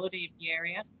vulnerability of the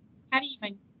area, how do you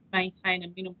maintain a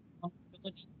minimum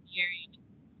vulnerability in the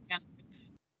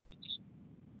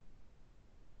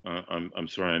area? I'm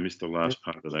sorry, I missed the last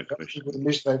part of that question. You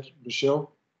missed that,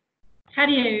 Michelle. How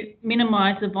do you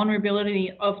minimise the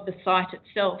vulnerability of the site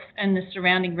itself and the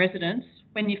surrounding residents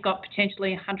when you've got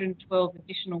potentially 112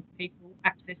 additional people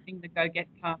accessing the GoGet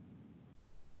car?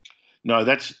 No,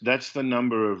 that's the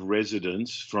number of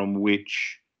residents from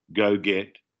which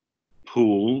GoGet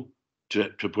pool to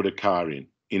put a car in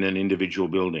an individual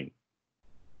building.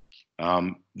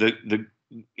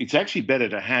 It's actually better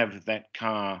to have that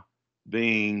car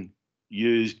being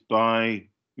used by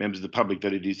members of the public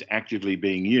that it is actively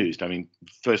being used. I mean,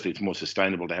 firstly, it's more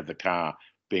sustainable to have the car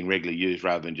being regularly used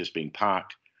rather than just being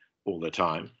parked all the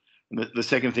time. And the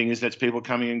second thing is that's people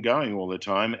coming and going all the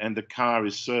time, and the car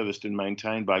is serviced and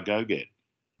maintained by GoGet.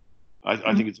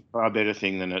 I think it's a far better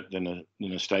thing than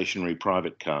a stationary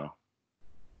private car.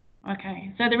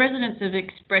 Okay, so the residents have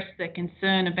expressed their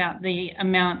concern about the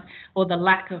amount or the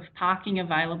lack of parking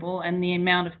available and the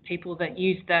amount of people that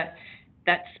use that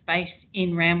space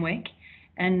in Randwick.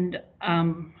 And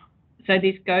so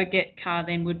this GoGet car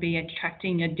then would be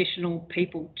attracting additional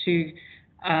people to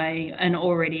an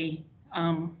already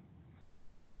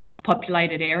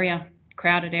populated area,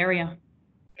 crowded area.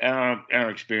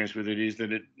 Our experience with it is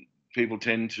that people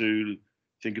tend to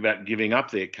think about giving up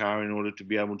their car in order to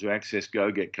be able to access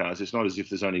GoGet cars. It's not as if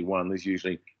there's only one. There's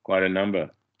usually quite a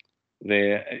number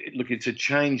there. Look, it's a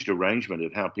changed arrangement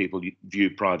of how people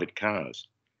view private cars.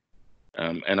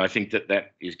 And I think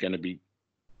that is going to be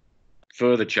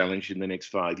further challenged in the next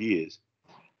 5 years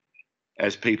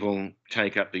as people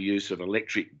take up the use of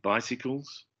electric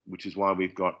bicycles, which is why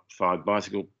we've got 5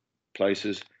 bicycle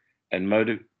places, and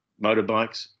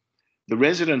motorbikes. The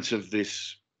residents of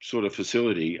this sort of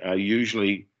facility are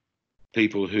usually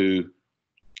people who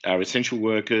are essential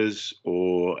workers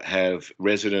or have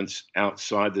residence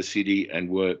outside the city and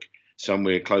work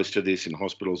somewhere close to this in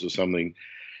hospitals or something.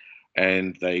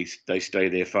 and they stay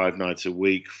there 5 nights a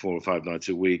week, 4 or 5 nights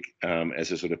a week,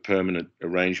 as a sort of permanent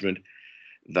arrangement.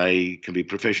 They can be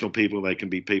professional people. They can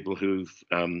be people who've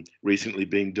recently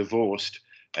been divorced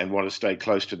and want to stay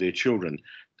close to their children.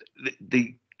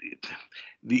 The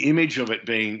image of it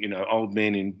being, you know, old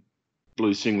men in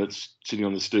blue singlets sitting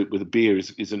on the stoop with a beer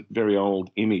is a very old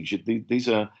image. These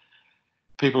are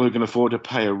people who can afford to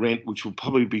pay a rent which will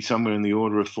probably be somewhere in the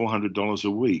order of $400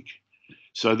 a week.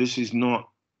 So this is not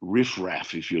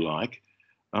riffraff, if you like.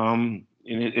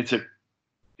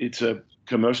 It's a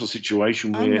commercial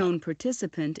situation where... Unknown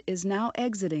participant is now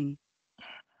exiting.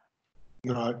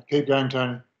 Right, keep going,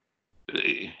 Tony.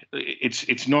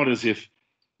 It's not as if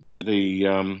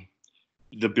the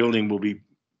building will be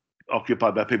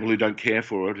occupied by people who don't care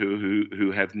for it,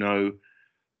 who have no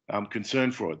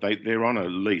concern for it. They're on a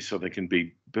lease, so they can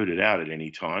be booted out at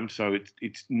any time. So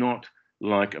it's not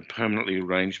like a permanently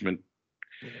arrangement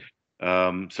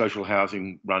social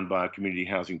housing run by a community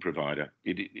housing provider.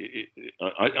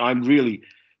 I'm really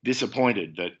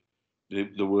disappointed that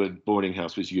the word boarding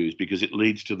house was used, because it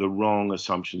leads to the wrong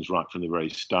assumptions right from the very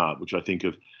start, which I think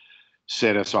have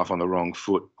set us off on the wrong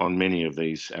foot on many of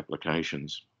these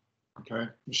applications. Okay.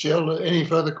 Michelle, any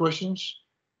further questions?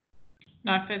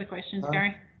 No further questions,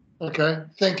 Gary. Okay,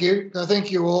 thank you.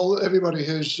 Thank you all, everybody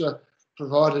who's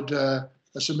provided a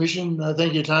submission.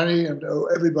 Thank you, Tony, and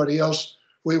everybody else.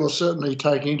 We will certainly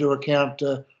take into account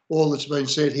all that's been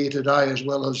said here today, as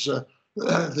well as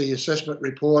the assessment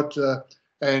report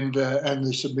and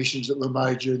the submissions that were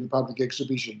made during the public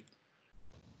exhibition.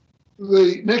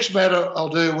 The next matter I'll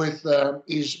deal with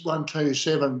is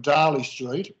 127 Darley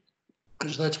Street,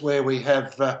 because that's where we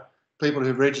have people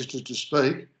who've registered to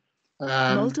speak.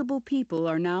 Multiple people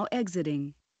are now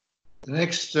exiting. The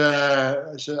next,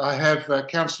 so I have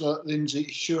Councillor Lindsay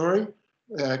Shurey.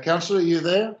 Councillor, are you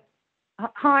there?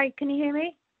 Hi, can you hear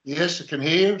me? Yes, I can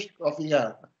hear you. Off you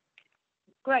go.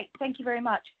 Great, thank you very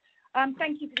much.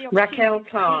 Thank you for the opportunity. Raquel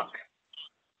Clark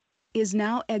Is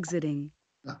now exiting.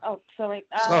 Oh, sorry.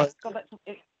 Sorry. God,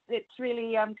 it's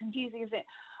really confusing, isn't it?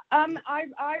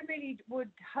 I really would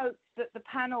hope that the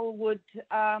panel would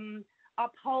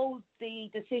uphold the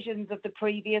decisions of the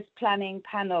previous planning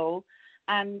panel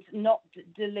and not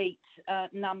delete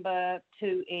number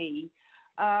 2E.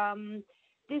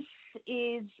 This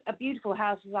is a beautiful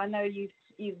house, as I know you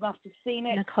must have seen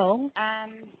it, Nicole.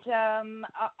 And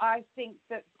I think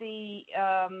that the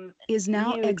is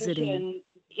now new exiting. addition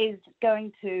is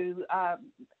going to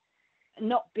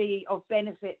not be of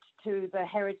benefit to the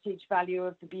heritage value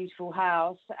of the beautiful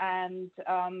house, and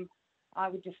I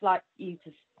would just like you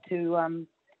to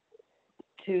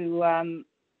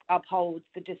uphold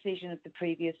the decision of the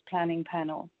previous planning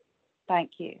panel.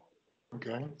 Thank you.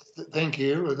 Okay, thank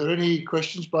you. Are there any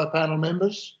questions by panel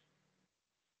members?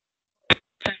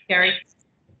 Gary.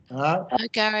 No? No,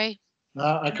 Gary.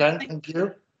 No, okay, thank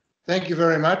you. Thank you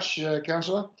very much,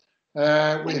 Councillor.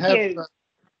 We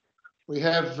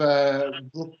have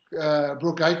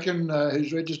Brooke Aitken,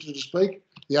 who's registered to speak,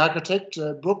 the architect.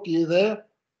 Brooke, are you there?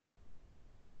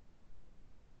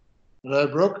 Hello,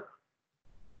 Brooke.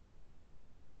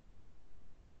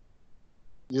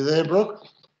 You there, Brooke?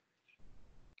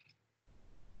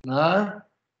 No?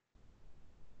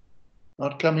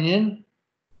 Not coming in?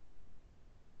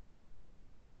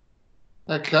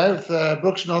 Okay, if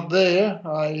Brooke's not there,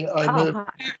 I move.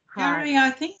 Gary,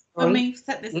 I think when we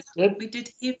set this up, we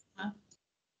did hear from her.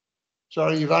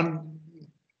 Sorry, Yvonne,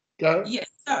 go. Yes,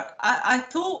 so I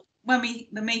thought when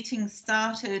the meeting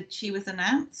started, she was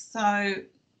announced, so...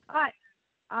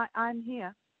 I'm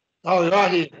here. Oh, you're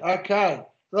right here. Okay.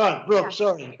 Right, Brooke, yeah.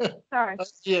 Sorry. Sorry.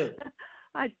 That's you.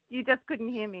 You just couldn't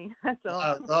hear me, that's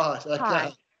all. Oh, right, okay.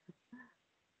 Hi.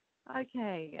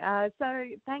 Okay, so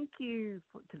thank you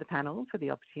to the panel for the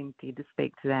opportunity to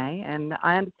speak today. And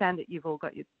I understand that you've all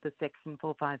got the section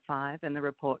 455 and the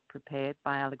report prepared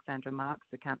by Alexandra Marks,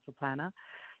 the council planner.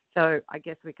 So I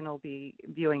guess we can all be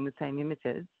viewing the same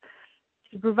images.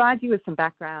 To provide you with some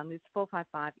background, this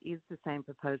 455 is the same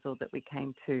proposal that we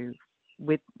came to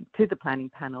the planning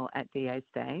panel at DA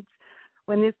stage.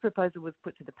 When this proposal was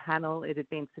put to the panel, it had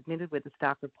been submitted with a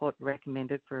staff report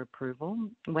recommended for approval.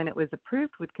 When it was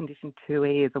approved with condition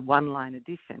 2E as a one-line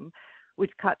addition,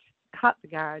 which cut the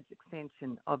garage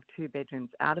extension of 2 bedrooms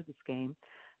out of the scheme,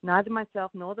 neither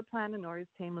myself nor the planner nor his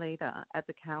team leader at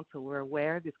the council were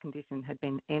aware this condition had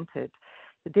been entered.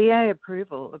 The DA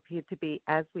approval appeared to be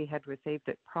as we had received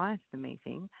it prior to the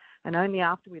meeting, and only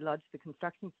after we lodged the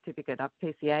construction certificate up,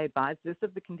 PCA advised us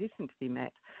of the condition to be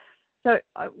met. So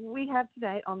we have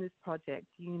today on this project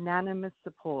unanimous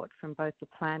support from both the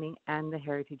planning and the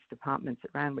heritage departments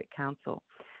at Randwick Council.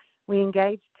 We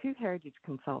engaged 2 heritage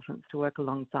consultants to work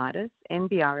alongside us,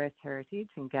 NBRS Heritage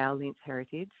and Gale Lynch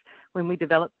Heritage, when we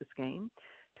developed the scheme,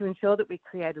 to ensure that we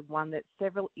created one that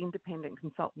several independent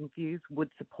consultant views would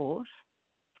support.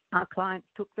 Our clients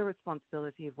took the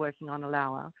responsibility of working on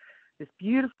Alawa, this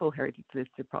beautiful heritage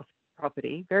listed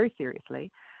property, very seriously,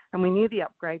 and we knew the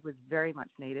upgrade was very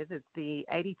much needed as the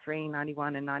 83,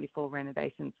 91 and 94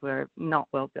 renovations were not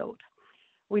well built.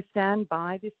 We stand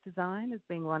by this design as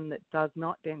being one that does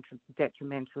not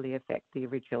detrimentally affect the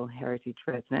original heritage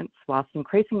residents, whilst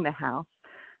increasing the house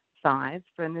size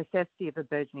for a necessity of a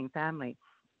burgeoning family.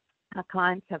 Our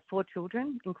clients have 4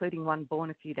 children, including one born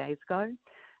a few days ago,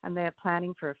 and they're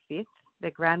planning for a 5th.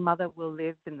 Their grandmother will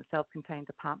live in the self-contained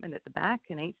apartment at the back,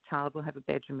 and each child will have a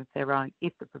bedroom of their own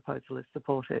if the proposal is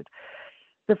supported.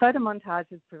 The photo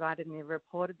montages provided in the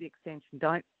report of the extension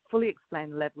don't fully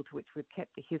explain the level to which we've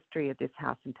kept the history of this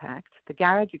house intact. The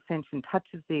garage extension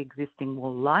touches the existing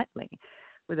wall lightly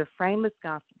with a frameless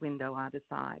glass window either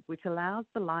side, which allows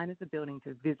the line of the building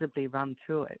to visibly run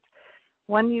through it.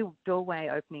 One new doorway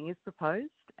opening is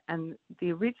proposed, and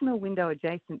the original window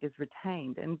adjacent is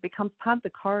retained and becomes part of the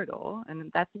corridor,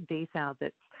 and that's a detail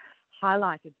that's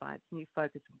highlighted by its new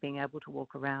focus of being able to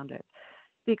walk around it.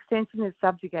 The extension is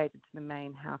subjugated to the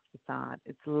main house facade.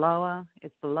 It's lower,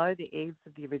 it's below the eaves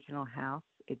of the original house.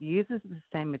 It uses the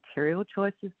same material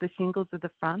choice as the shingles of the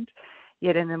front,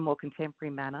 yet in a more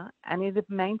contemporary manner, and it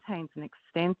maintains an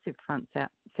extensive front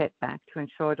setback to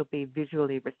ensure it'll be a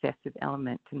visually recessive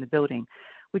element in the building,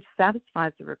 which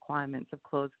satisfies the requirements of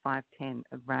Clause 510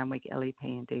 of Randwick LEP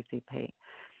and DCP.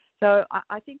 So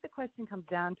I think the question comes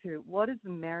down to what is the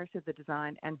merit of the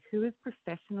design and who is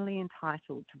professionally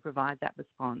entitled to provide that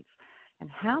response,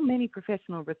 and how many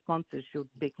professional responses should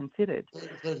be considered.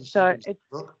 So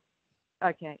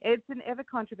it's an ever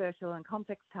controversial and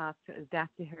complex task to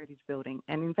adapt a heritage building,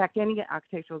 and in fact any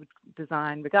architectural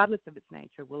design, regardless of its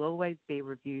nature, will always be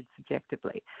reviewed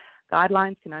subjectively.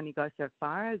 Guidelines can only go so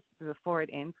far as before it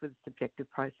ends with a subjective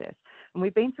process. And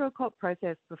we've been through a court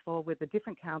process before with a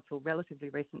different council relatively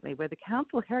recently where the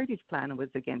council heritage planner was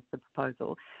against the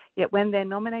proposal, yet when their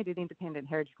nominated independent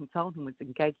heritage consultant was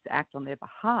engaged to act on their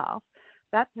behalf,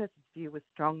 that person's view was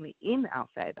strongly in our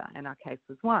favour and our case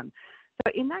was won.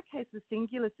 So in that case, the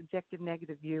singular subjective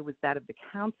negative view was that of the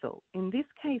council. In this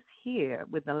case here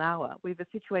with the Alawa, we have a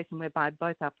situation whereby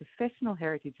both our professional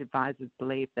heritage advisors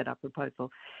believe that our proposal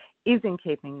is in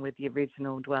keeping with the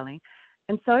original dwelling,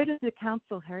 and so do the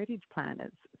council heritage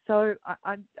planners. So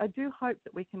I do hope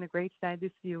that we can agree today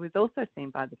this view is also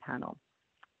seen by the panel.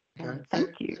 Okay.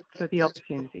 Thank you for the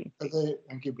opportunity.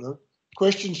 Thank you, Blue.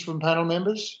 Questions from panel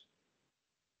members?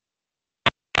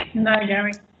 No,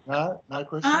 Gary. No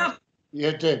questions?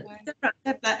 Yeah, Deb.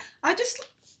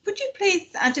 Would you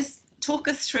please just talk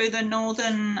us through the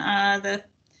northern, the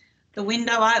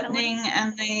window opening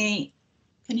and the,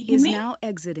 can you hear me? Is now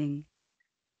exiting.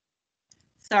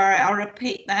 Sorry, I'll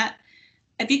repeat that.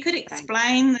 If you could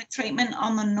explain the treatment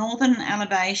on the northern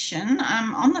elevation.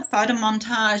 On the photo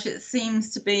montage, it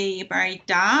seems to be very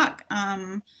dark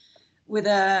with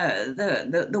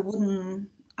the wooden,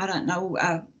 I don't know,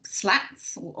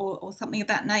 slats or something of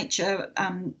that nature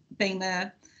being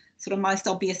the sort of most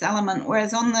obvious element,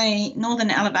 whereas on the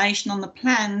northern elevation on the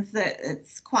plans, that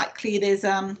it's quite clear there's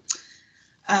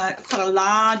quite a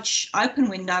large open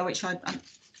window, which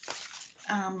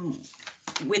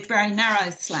with very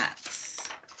narrow slats.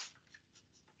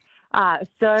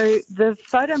 So the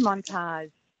photo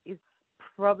montage is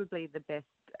probably the best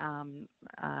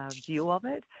view of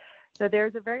it. So there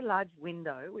is a very large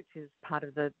window, which is part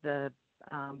of the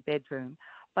bedroom,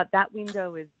 but that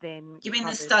window is then You mean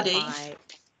the study?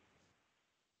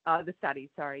 The study,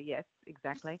 sorry, yes,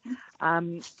 exactly.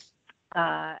 And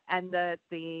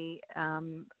the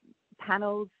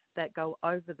panels that go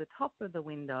over the top of the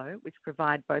window, which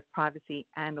provide both privacy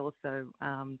and also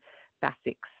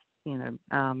basics,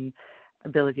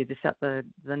 ability to shut the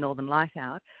northern light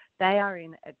out, they are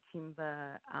in a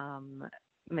timber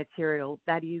material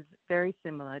that is very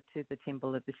similar to the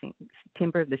timber of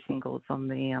the shingles on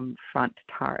the front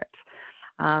turret.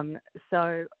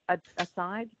 So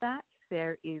aside that,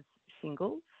 there is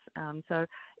shingles. So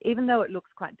even though it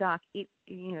looks quite dark,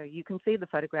 you can see the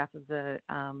photograph of the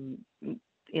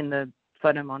in the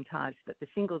photo montage that the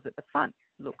shingles at the front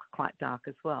look quite dark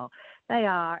as well. They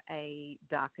are a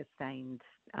darker stained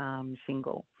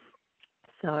shingle.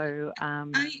 So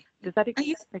does that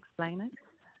explain it?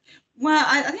 Well,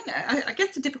 I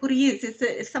guess the difficulty is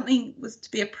that if something was to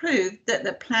be approved, that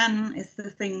the plan is the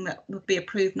thing that would be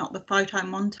approved, not the photo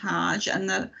montage. And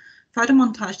the photo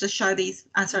montage does show these,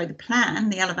 the plan,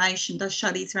 the elevation does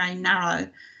show these very narrow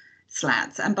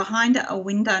slats, and behind it a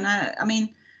window. Now, I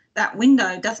mean, that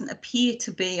window doesn't appear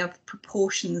to be of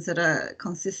proportions that are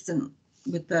consistent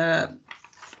with the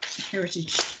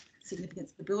heritage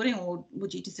significance of the building, or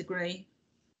would you disagree?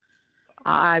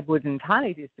 I would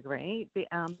entirely disagree,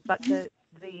 but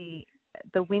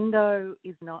the window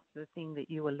is not the thing that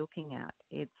you are looking at.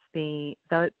 It's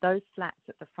those slats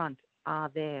at the front are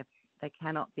there. They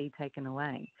cannot be taken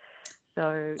away.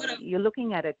 So you're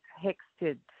looking at a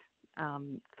textured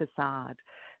facade.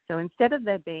 So instead of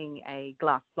there being a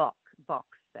glass box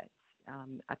that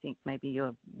I think maybe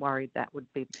you're worried that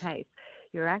would be the case,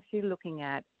 you're actually looking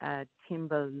at a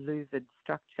timber louvered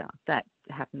structure that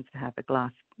happens to have a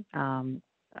glass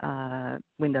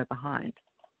window behind.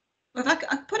 Well, if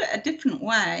I put it a different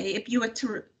way, if you were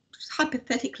to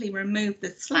hypothetically remove the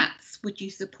slats, would you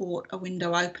support a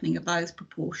window opening of those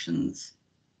proportions?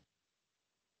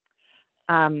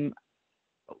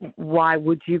 Why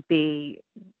would you be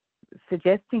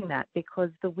suggesting that?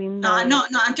 Because the window. No,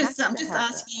 I'm just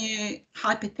asking you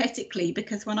hypothetically,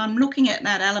 because when I'm looking at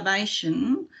that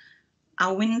elevation,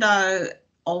 a window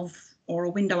or a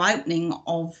window opening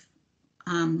of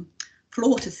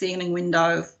floor to ceiling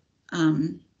window,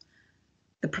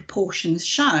 the proportions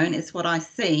shown is what I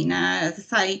see. Now, as I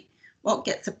say, what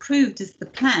gets approved is the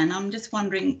plan. I'm just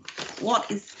wondering what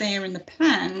is there in the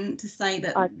plan to say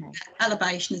that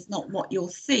elevation is not what you'll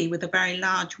see with a very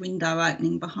large window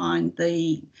opening behind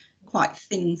the quite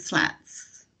thin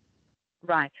slats.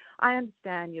 Right. I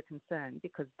understand your concern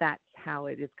because that's how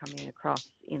it is coming across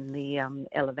in the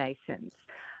elevations.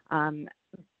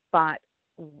 But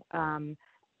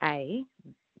A,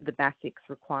 the BASIX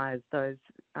requires those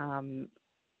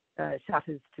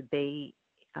shutters to be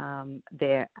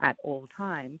there at all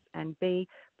times, and B,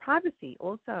 privacy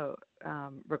also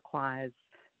requires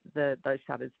those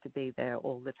shutters to be there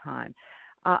all the time.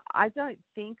 I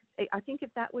think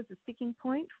if that was a sticking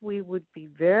point, we would be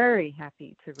very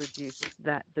happy to reduce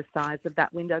the size of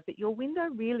that window. But your window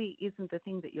really isn't the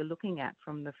thing that you're looking at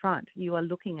from the front. You are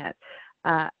looking at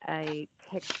a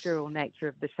textural nature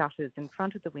of the shutters in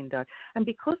front of the window. And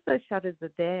because those shutters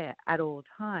are there at all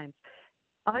times,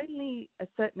 only a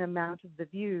certain amount of the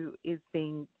view is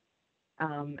being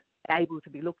able to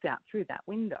be looked out through that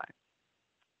window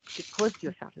because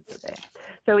your shutters are there.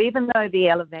 So even though the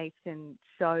elevation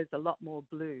shows a lot more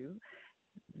blue,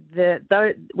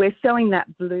 we're showing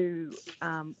that blue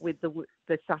with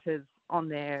the shutters on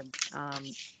their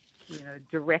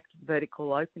direct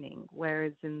vertical opening,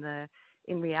 whereas in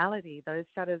reality those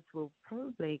shutters will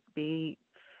probably be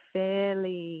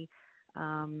fairly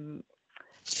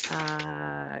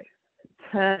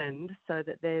turned so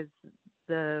that there's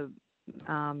the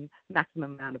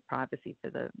maximum amount of privacy for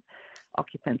the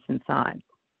occupants inside.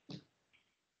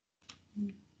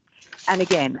 And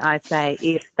again, I say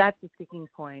if that's a sticking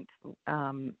point,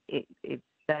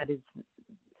 that is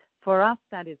for us,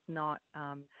 that is not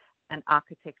an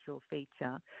architectural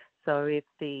feature. So if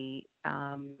the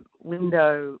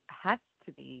window has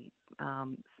to be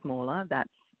smaller,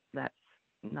 that's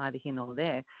neither here nor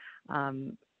there.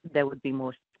 There would be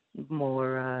more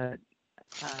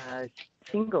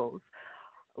shingles.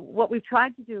 What we've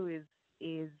tried to do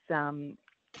is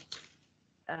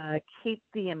keep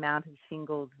the amount of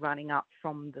shingles running up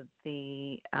from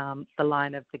the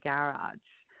line of the garage.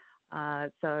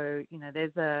 So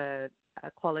there's a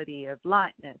quality of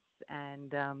lightness,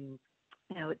 and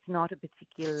it's not a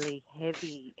particularly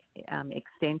heavy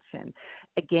extension.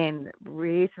 Again,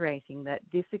 reiterating that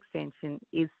this extension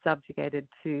is subjugated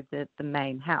to the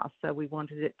main house. So we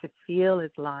wanted it to feel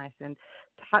as light and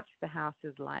touch the house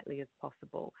as lightly as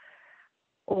possible.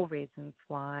 All reasons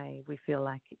why we feel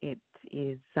like it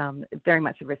is very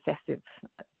much a recessive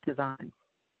design.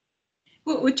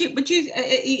 Well, would you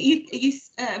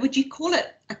call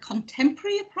it a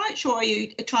contemporary approach, or are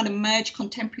you trying to merge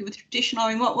contemporary with traditional?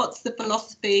 I mean, what's the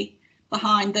philosophy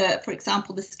behind for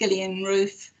example, the skillion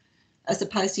roof, as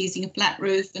opposed to using a flat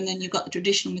roof, and then you've got the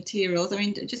traditional materials? I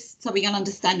mean, just so we can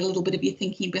understand a little bit of your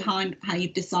thinking behind how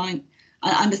you've designed.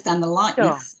 I understand the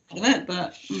lightness of it,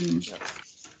 but.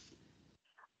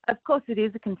 Of course, it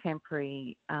is a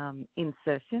contemporary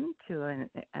insertion to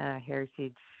a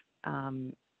heritage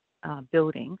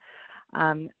building.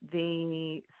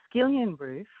 The skillion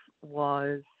roof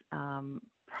was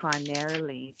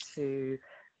primarily to,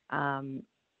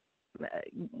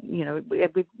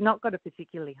 we've not got a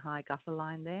particularly high gutter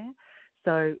line there.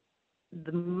 So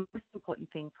the most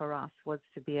important thing for us was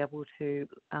to be able to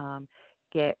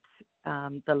get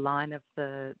the line of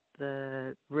the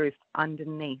roof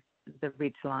underneath the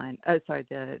ridge line,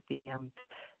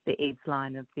 the eaves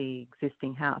line of the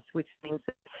existing house, which means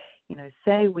that,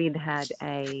 say we'd had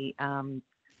a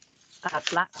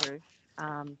flat roof,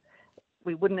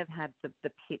 we wouldn't have had the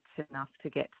pitch enough to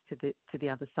get to the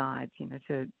other side, you know,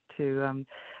 to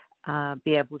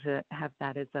be able to have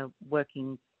that as a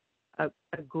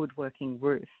good working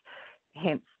roof.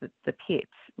 Hence the pitch.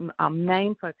 Our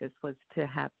main focus was to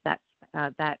have that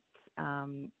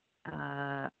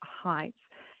height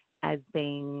as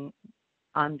being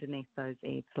underneath those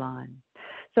eaves line.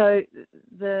 So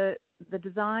the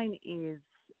design is,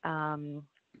 you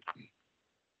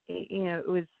know, it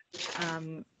was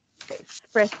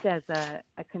expressed as a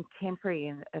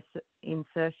contemporary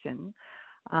insertion,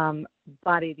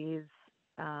 but it is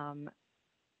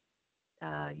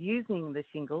using the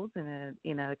shingles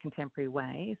in a contemporary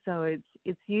way. So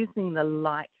it's using the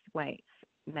lightweight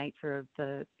nature of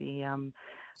the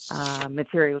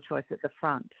material choice at the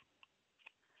front,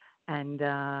 and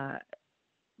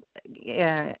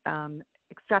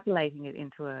extrapolating it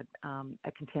into a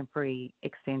contemporary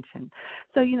extension.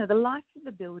 So, you know, the life of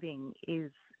the building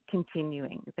is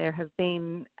continuing. There have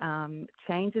been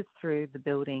changes through the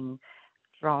building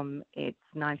from its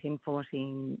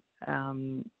 1914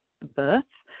 birth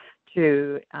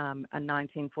to a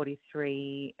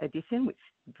 1943 edition, which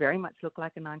very much looked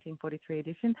like a 1943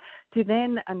 edition, to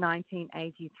then a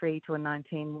 1983 to a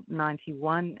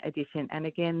 1991 edition. And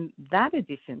again, that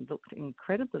edition looked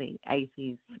incredibly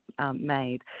 80s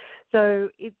made. So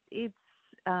it's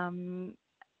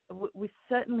we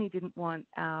certainly didn't want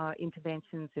our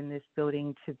interventions in this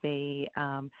building to be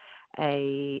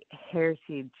a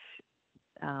heritage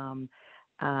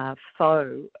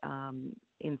faux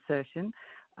insertion,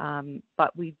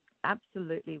 but we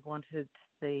absolutely wanted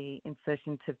the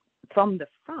insertion from the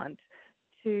front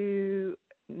to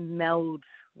meld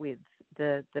with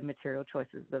the material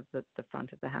choices of the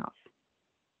front of the house.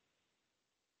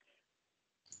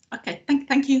 Okay,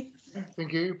 thank you.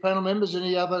 Thank you. Panel members,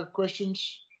 any other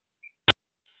questions?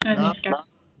 No. Okay.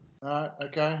 No,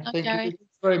 Thank Gary. you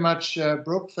very much,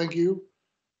 Brooke. Thank you.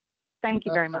 Thank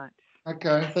you very much.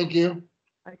 Okay. Thank you.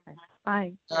 Okay.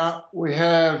 Bye. We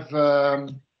have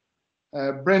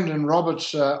Brendan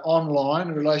Roberts online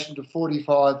in relation to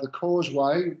 45 The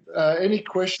Causeway. Any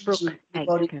questions that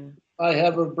anybody may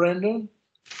have of Brendan?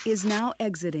 Is now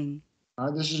exiting.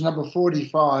 This is number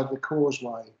 45, The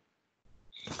Causeway.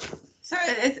 So,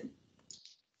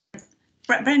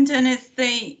 Brendan is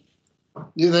the...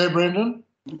 You there, Brendan?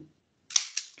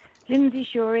 Lindsay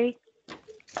Shorey.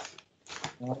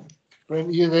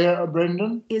 Brendan, you there,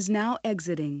 Brendan? Is now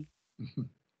exiting.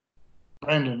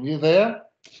 Brendan, you there?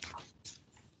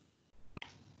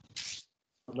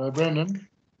 Hello, Brendan.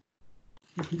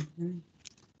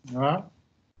 No.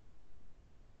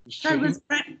 So was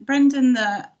Brendan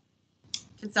the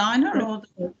designer or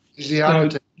the... Is the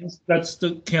architect? That's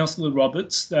the Councillor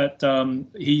Roberts. That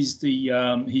he's the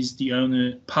owner,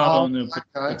 owner of the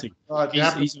property. Right,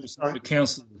 He's also the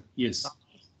councillor. Yes.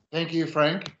 Thank you,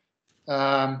 Frank.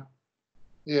 Yeah,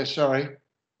 sorry.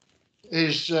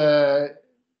 Is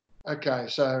okay.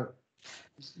 So,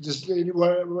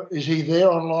 is he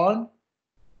there online?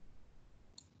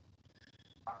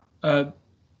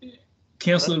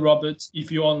 Councillor Roberts,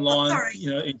 if you're online, you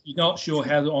know, if you're not sure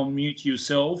how to unmute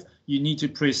yourself, you need to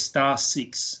press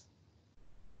 *6.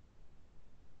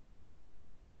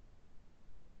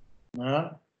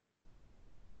 No.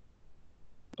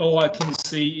 All I can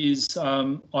see is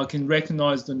I can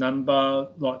recognise the number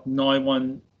like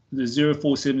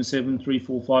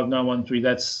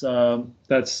 0477345913.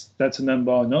 That's a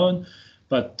number I know,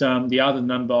 but the other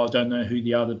number I don't know who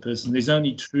the other person. There's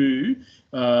only two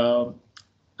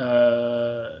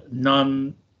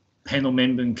non-panel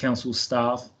member and council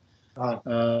staff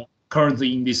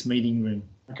currently in this meeting room.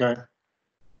 Okay.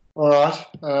 All right.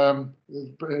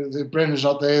 Brendan's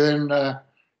not there then. Are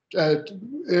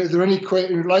there any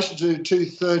questions in relation to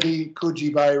 230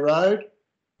 Coogee Bay Road?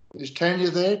 Is Tanya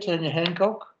there? Tanya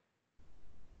Hancock?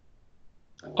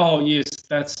 Oh yes,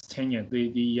 that's Tanya.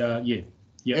 Yeah.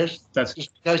 Yes. That's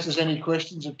just in case there's any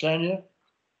questions of Tanya.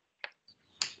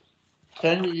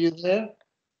 Tanya, you there?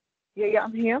 Yeah,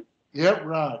 I'm here. Yep,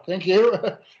 right. Thank you.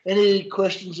 Any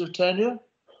questions of Tanya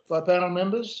by panel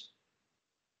members?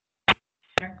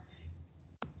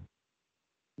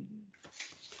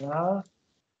 No.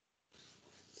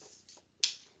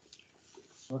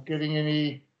 Not getting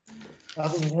any.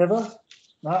 Nothing, Heather?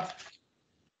 No.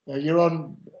 You're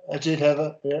on. That's it,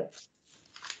 Heather. Yeah.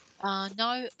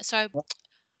 No. So,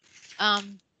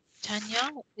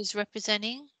 Tanya is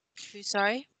representing. Who?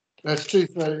 Sorry. That's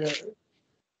 230.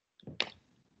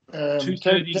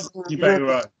 230 Bay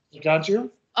Road. Can't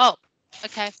you? Oh,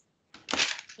 okay.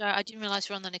 So I didn't realise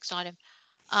we're on the next item.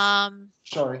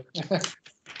 Sorry.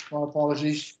 My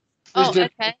apologies. Oh,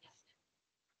 okay.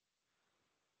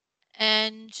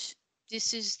 and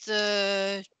this is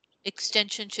the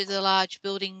extension to the large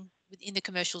building within the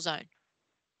commercial zone.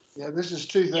 Yeah, this is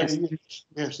 230.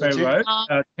 Yes, Very that's it.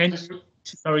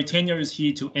 right. Tanya is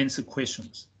here to answer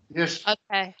questions. Yes.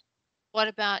 Okay. What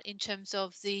about in terms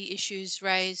of the issues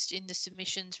raised in the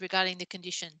submissions regarding the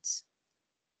conditions?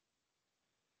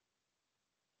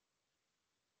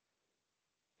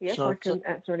 Yes, Sorry. I can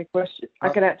answer any questions. I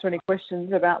can answer any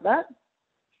questions about that.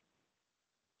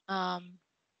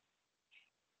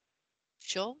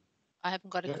 Sure. I haven't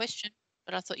got a question,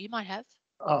 but I thought you might have.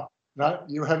 Oh, no,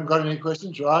 you haven't got any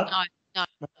questions, right? No.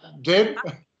 Deb?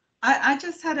 I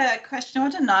just had a question. I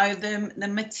want to know the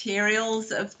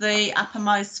materials of the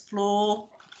uppermost floor.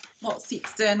 What's the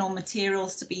external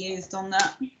materials to be used on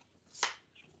that?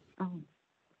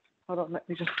 Hold on, let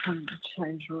me just come to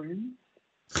change room.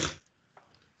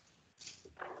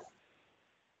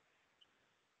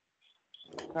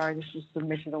 Sorry, this was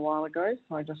submitted a while ago,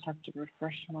 so I just have to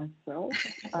refresh myself.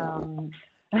 I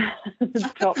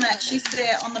couldn't actually see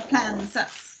it on the plans.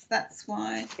 That's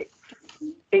why.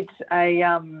 It's a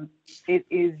it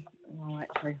is. Oh,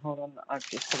 actually, hold on. I've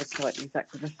just got to collect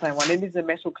exactly the same one. It is a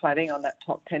metal cladding on that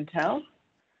top penthouse.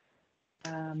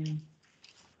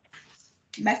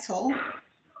 Metal.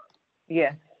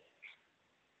 Yeah.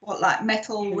 What, like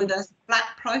metal with a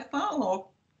flat profile, or?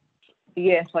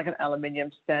 Yes, like an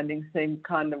aluminium standing seam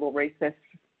kind of or recessed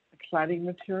cladding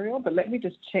material. But let me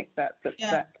just check that.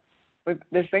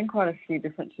 There's been quite a few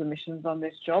different submissions on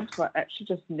this job, so I actually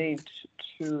just need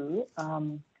to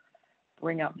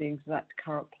bring up the exact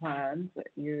current plans that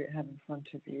you have in front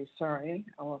of you. Sorry,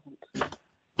 I wasn't.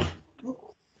 I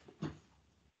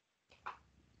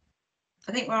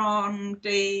think we're on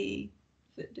D.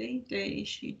 Is it D? D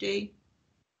issue D.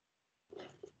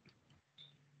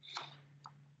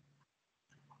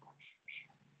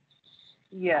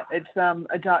 Yeah, it's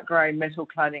a dark grey metal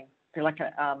cladding, like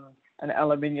an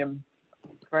aluminium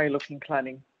grey looking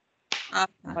cladding.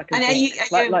 Like and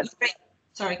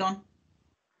sorry, go on.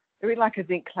 It would be like a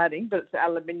zinc cladding, but it's the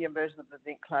aluminium version of the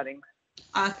zinc cladding.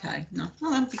 Okay, no,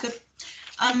 oh, that'd be good.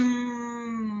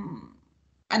 And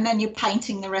then you're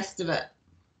painting the rest of it.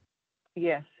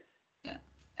 Yes. Yeah.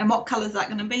 And what colour is that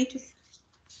going to be? Just.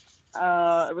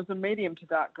 It was a medium to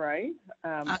dark grey.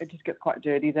 It just gets quite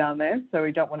dirty down there, so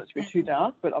we don't want it to be too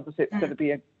dark, but obviously it's going to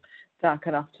be dark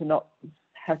enough to not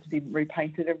have to be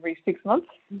repainted every 6 months.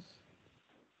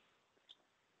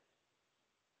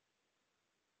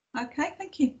 Okay,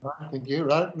 thank you. Right, thank you.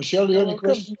 Right, Michelle, do you have any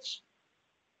questions?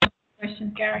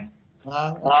 Questions, Gary?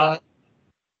 No, okay.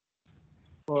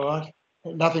 All right.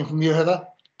 Nothing from you, Heather?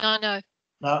 No.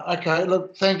 No, okay.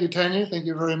 Look, thank you, Tanya. Thank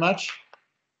you very much.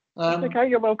 Okay,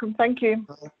 you're welcome. Thank you.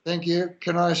 Thank you.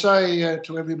 Can I say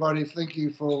to everybody, thank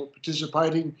you for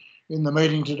participating in the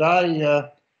meeting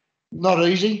today. Not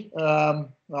easy.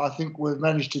 I think we've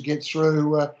managed to get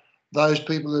through those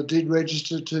people that did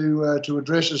register to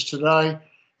address us today.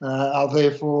 I'll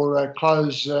therefore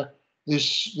close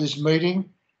this meeting,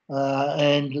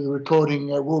 and the recording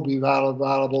will be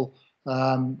available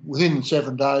within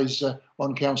 7 days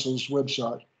on Council's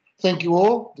website. Thank you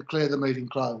all. Declare the meeting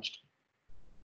closed.